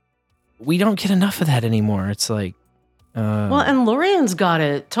 we don't get enough of that anymore. It's like well, and Lorian's got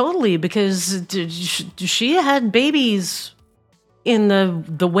it totally, because she had babies in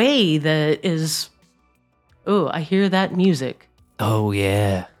the way that is. Oh, I hear that music. Oh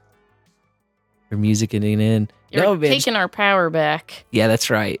yeah, we're musicking it in. You're taking our power back. Yeah,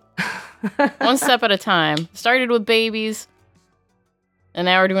 that's right. One step at a time. Started with babies, and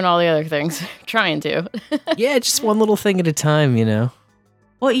now we're doing all the other things. Trying to. Yeah, just one little thing at a time,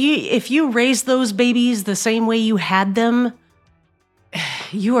 Well, if you raise those babies the same way you had them,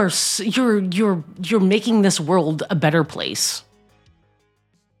 you're making this world a better place.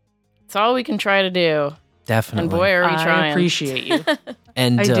 It's all we can try to do. Definitely. And boy, are we trying. I appreciate you.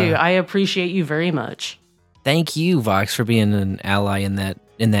 And I do. I appreciate you very much. Thank you, Vox, for being an ally in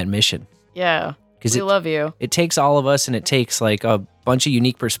that mission. Yeah. Because we love you. It takes all of us, and it takes like a bunch of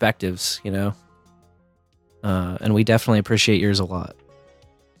unique perspectives, and we definitely appreciate yours a lot.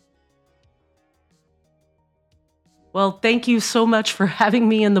 Well, thank you so much for having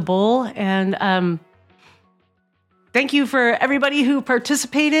me in the bowl, and thank you for everybody who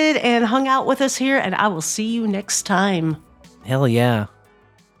participated and hung out with us here, and I will see you next time. Hell yeah.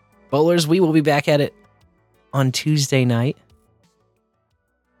 Bowlers, we will be back at it on Tuesday night.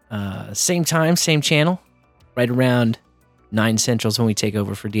 Same time, same channel. Right around 9 Central is when we take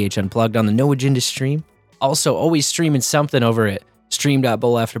over for DH Unplugged on the No Agenda stream. Also, always streaming something over at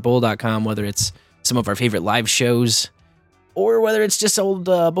stream.bowlafterbowl.com, whether it's some of our favorite live shows or whether it's just old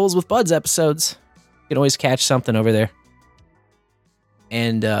Bowls with Buds episodes. You can always catch something over there.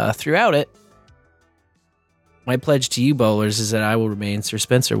 And throughout it, my pledge to you, bowlers, is that I will remain Sir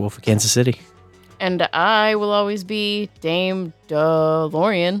Spencer, Wolf of Kansas City. And I will always be Dame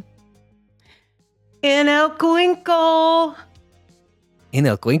DeLorean. In El Cuenco. In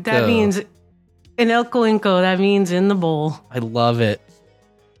El Cuenco. That means in El Cuenco. That means in the bowl. I love it.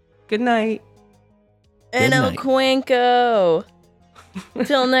 Good night. In El Cuenco.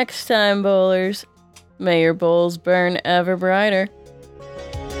 Till next time, bowlers. May your bowls burn ever brighter.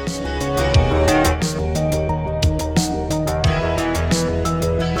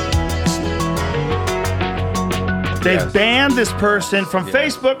 They've banned this person from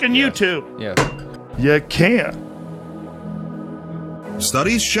Facebook and YouTube. Yeah. You can't.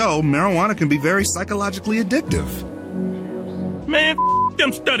 Studies show marijuana can be very psychologically addictive. Man,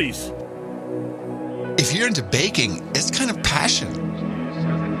 them studies. If you're into baking, it's kind of passion.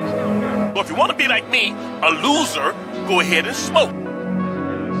 Well, if you want to be like me, a loser, go ahead and smoke.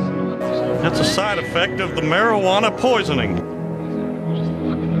 That's a side effect of the marijuana poisoning.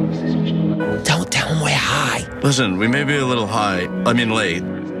 Don't tell him we're high. Listen, we may be a little late.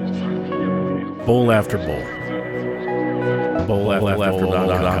 Bowl After Bowl.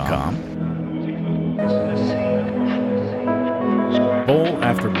 BowlAfterBowl.com. Bowl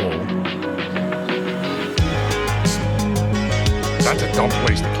After Bowl. That's a dumb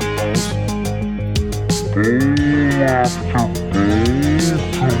place to keep bowls.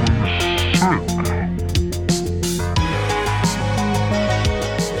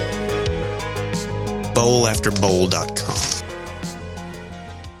 BowlAfterBowl.com.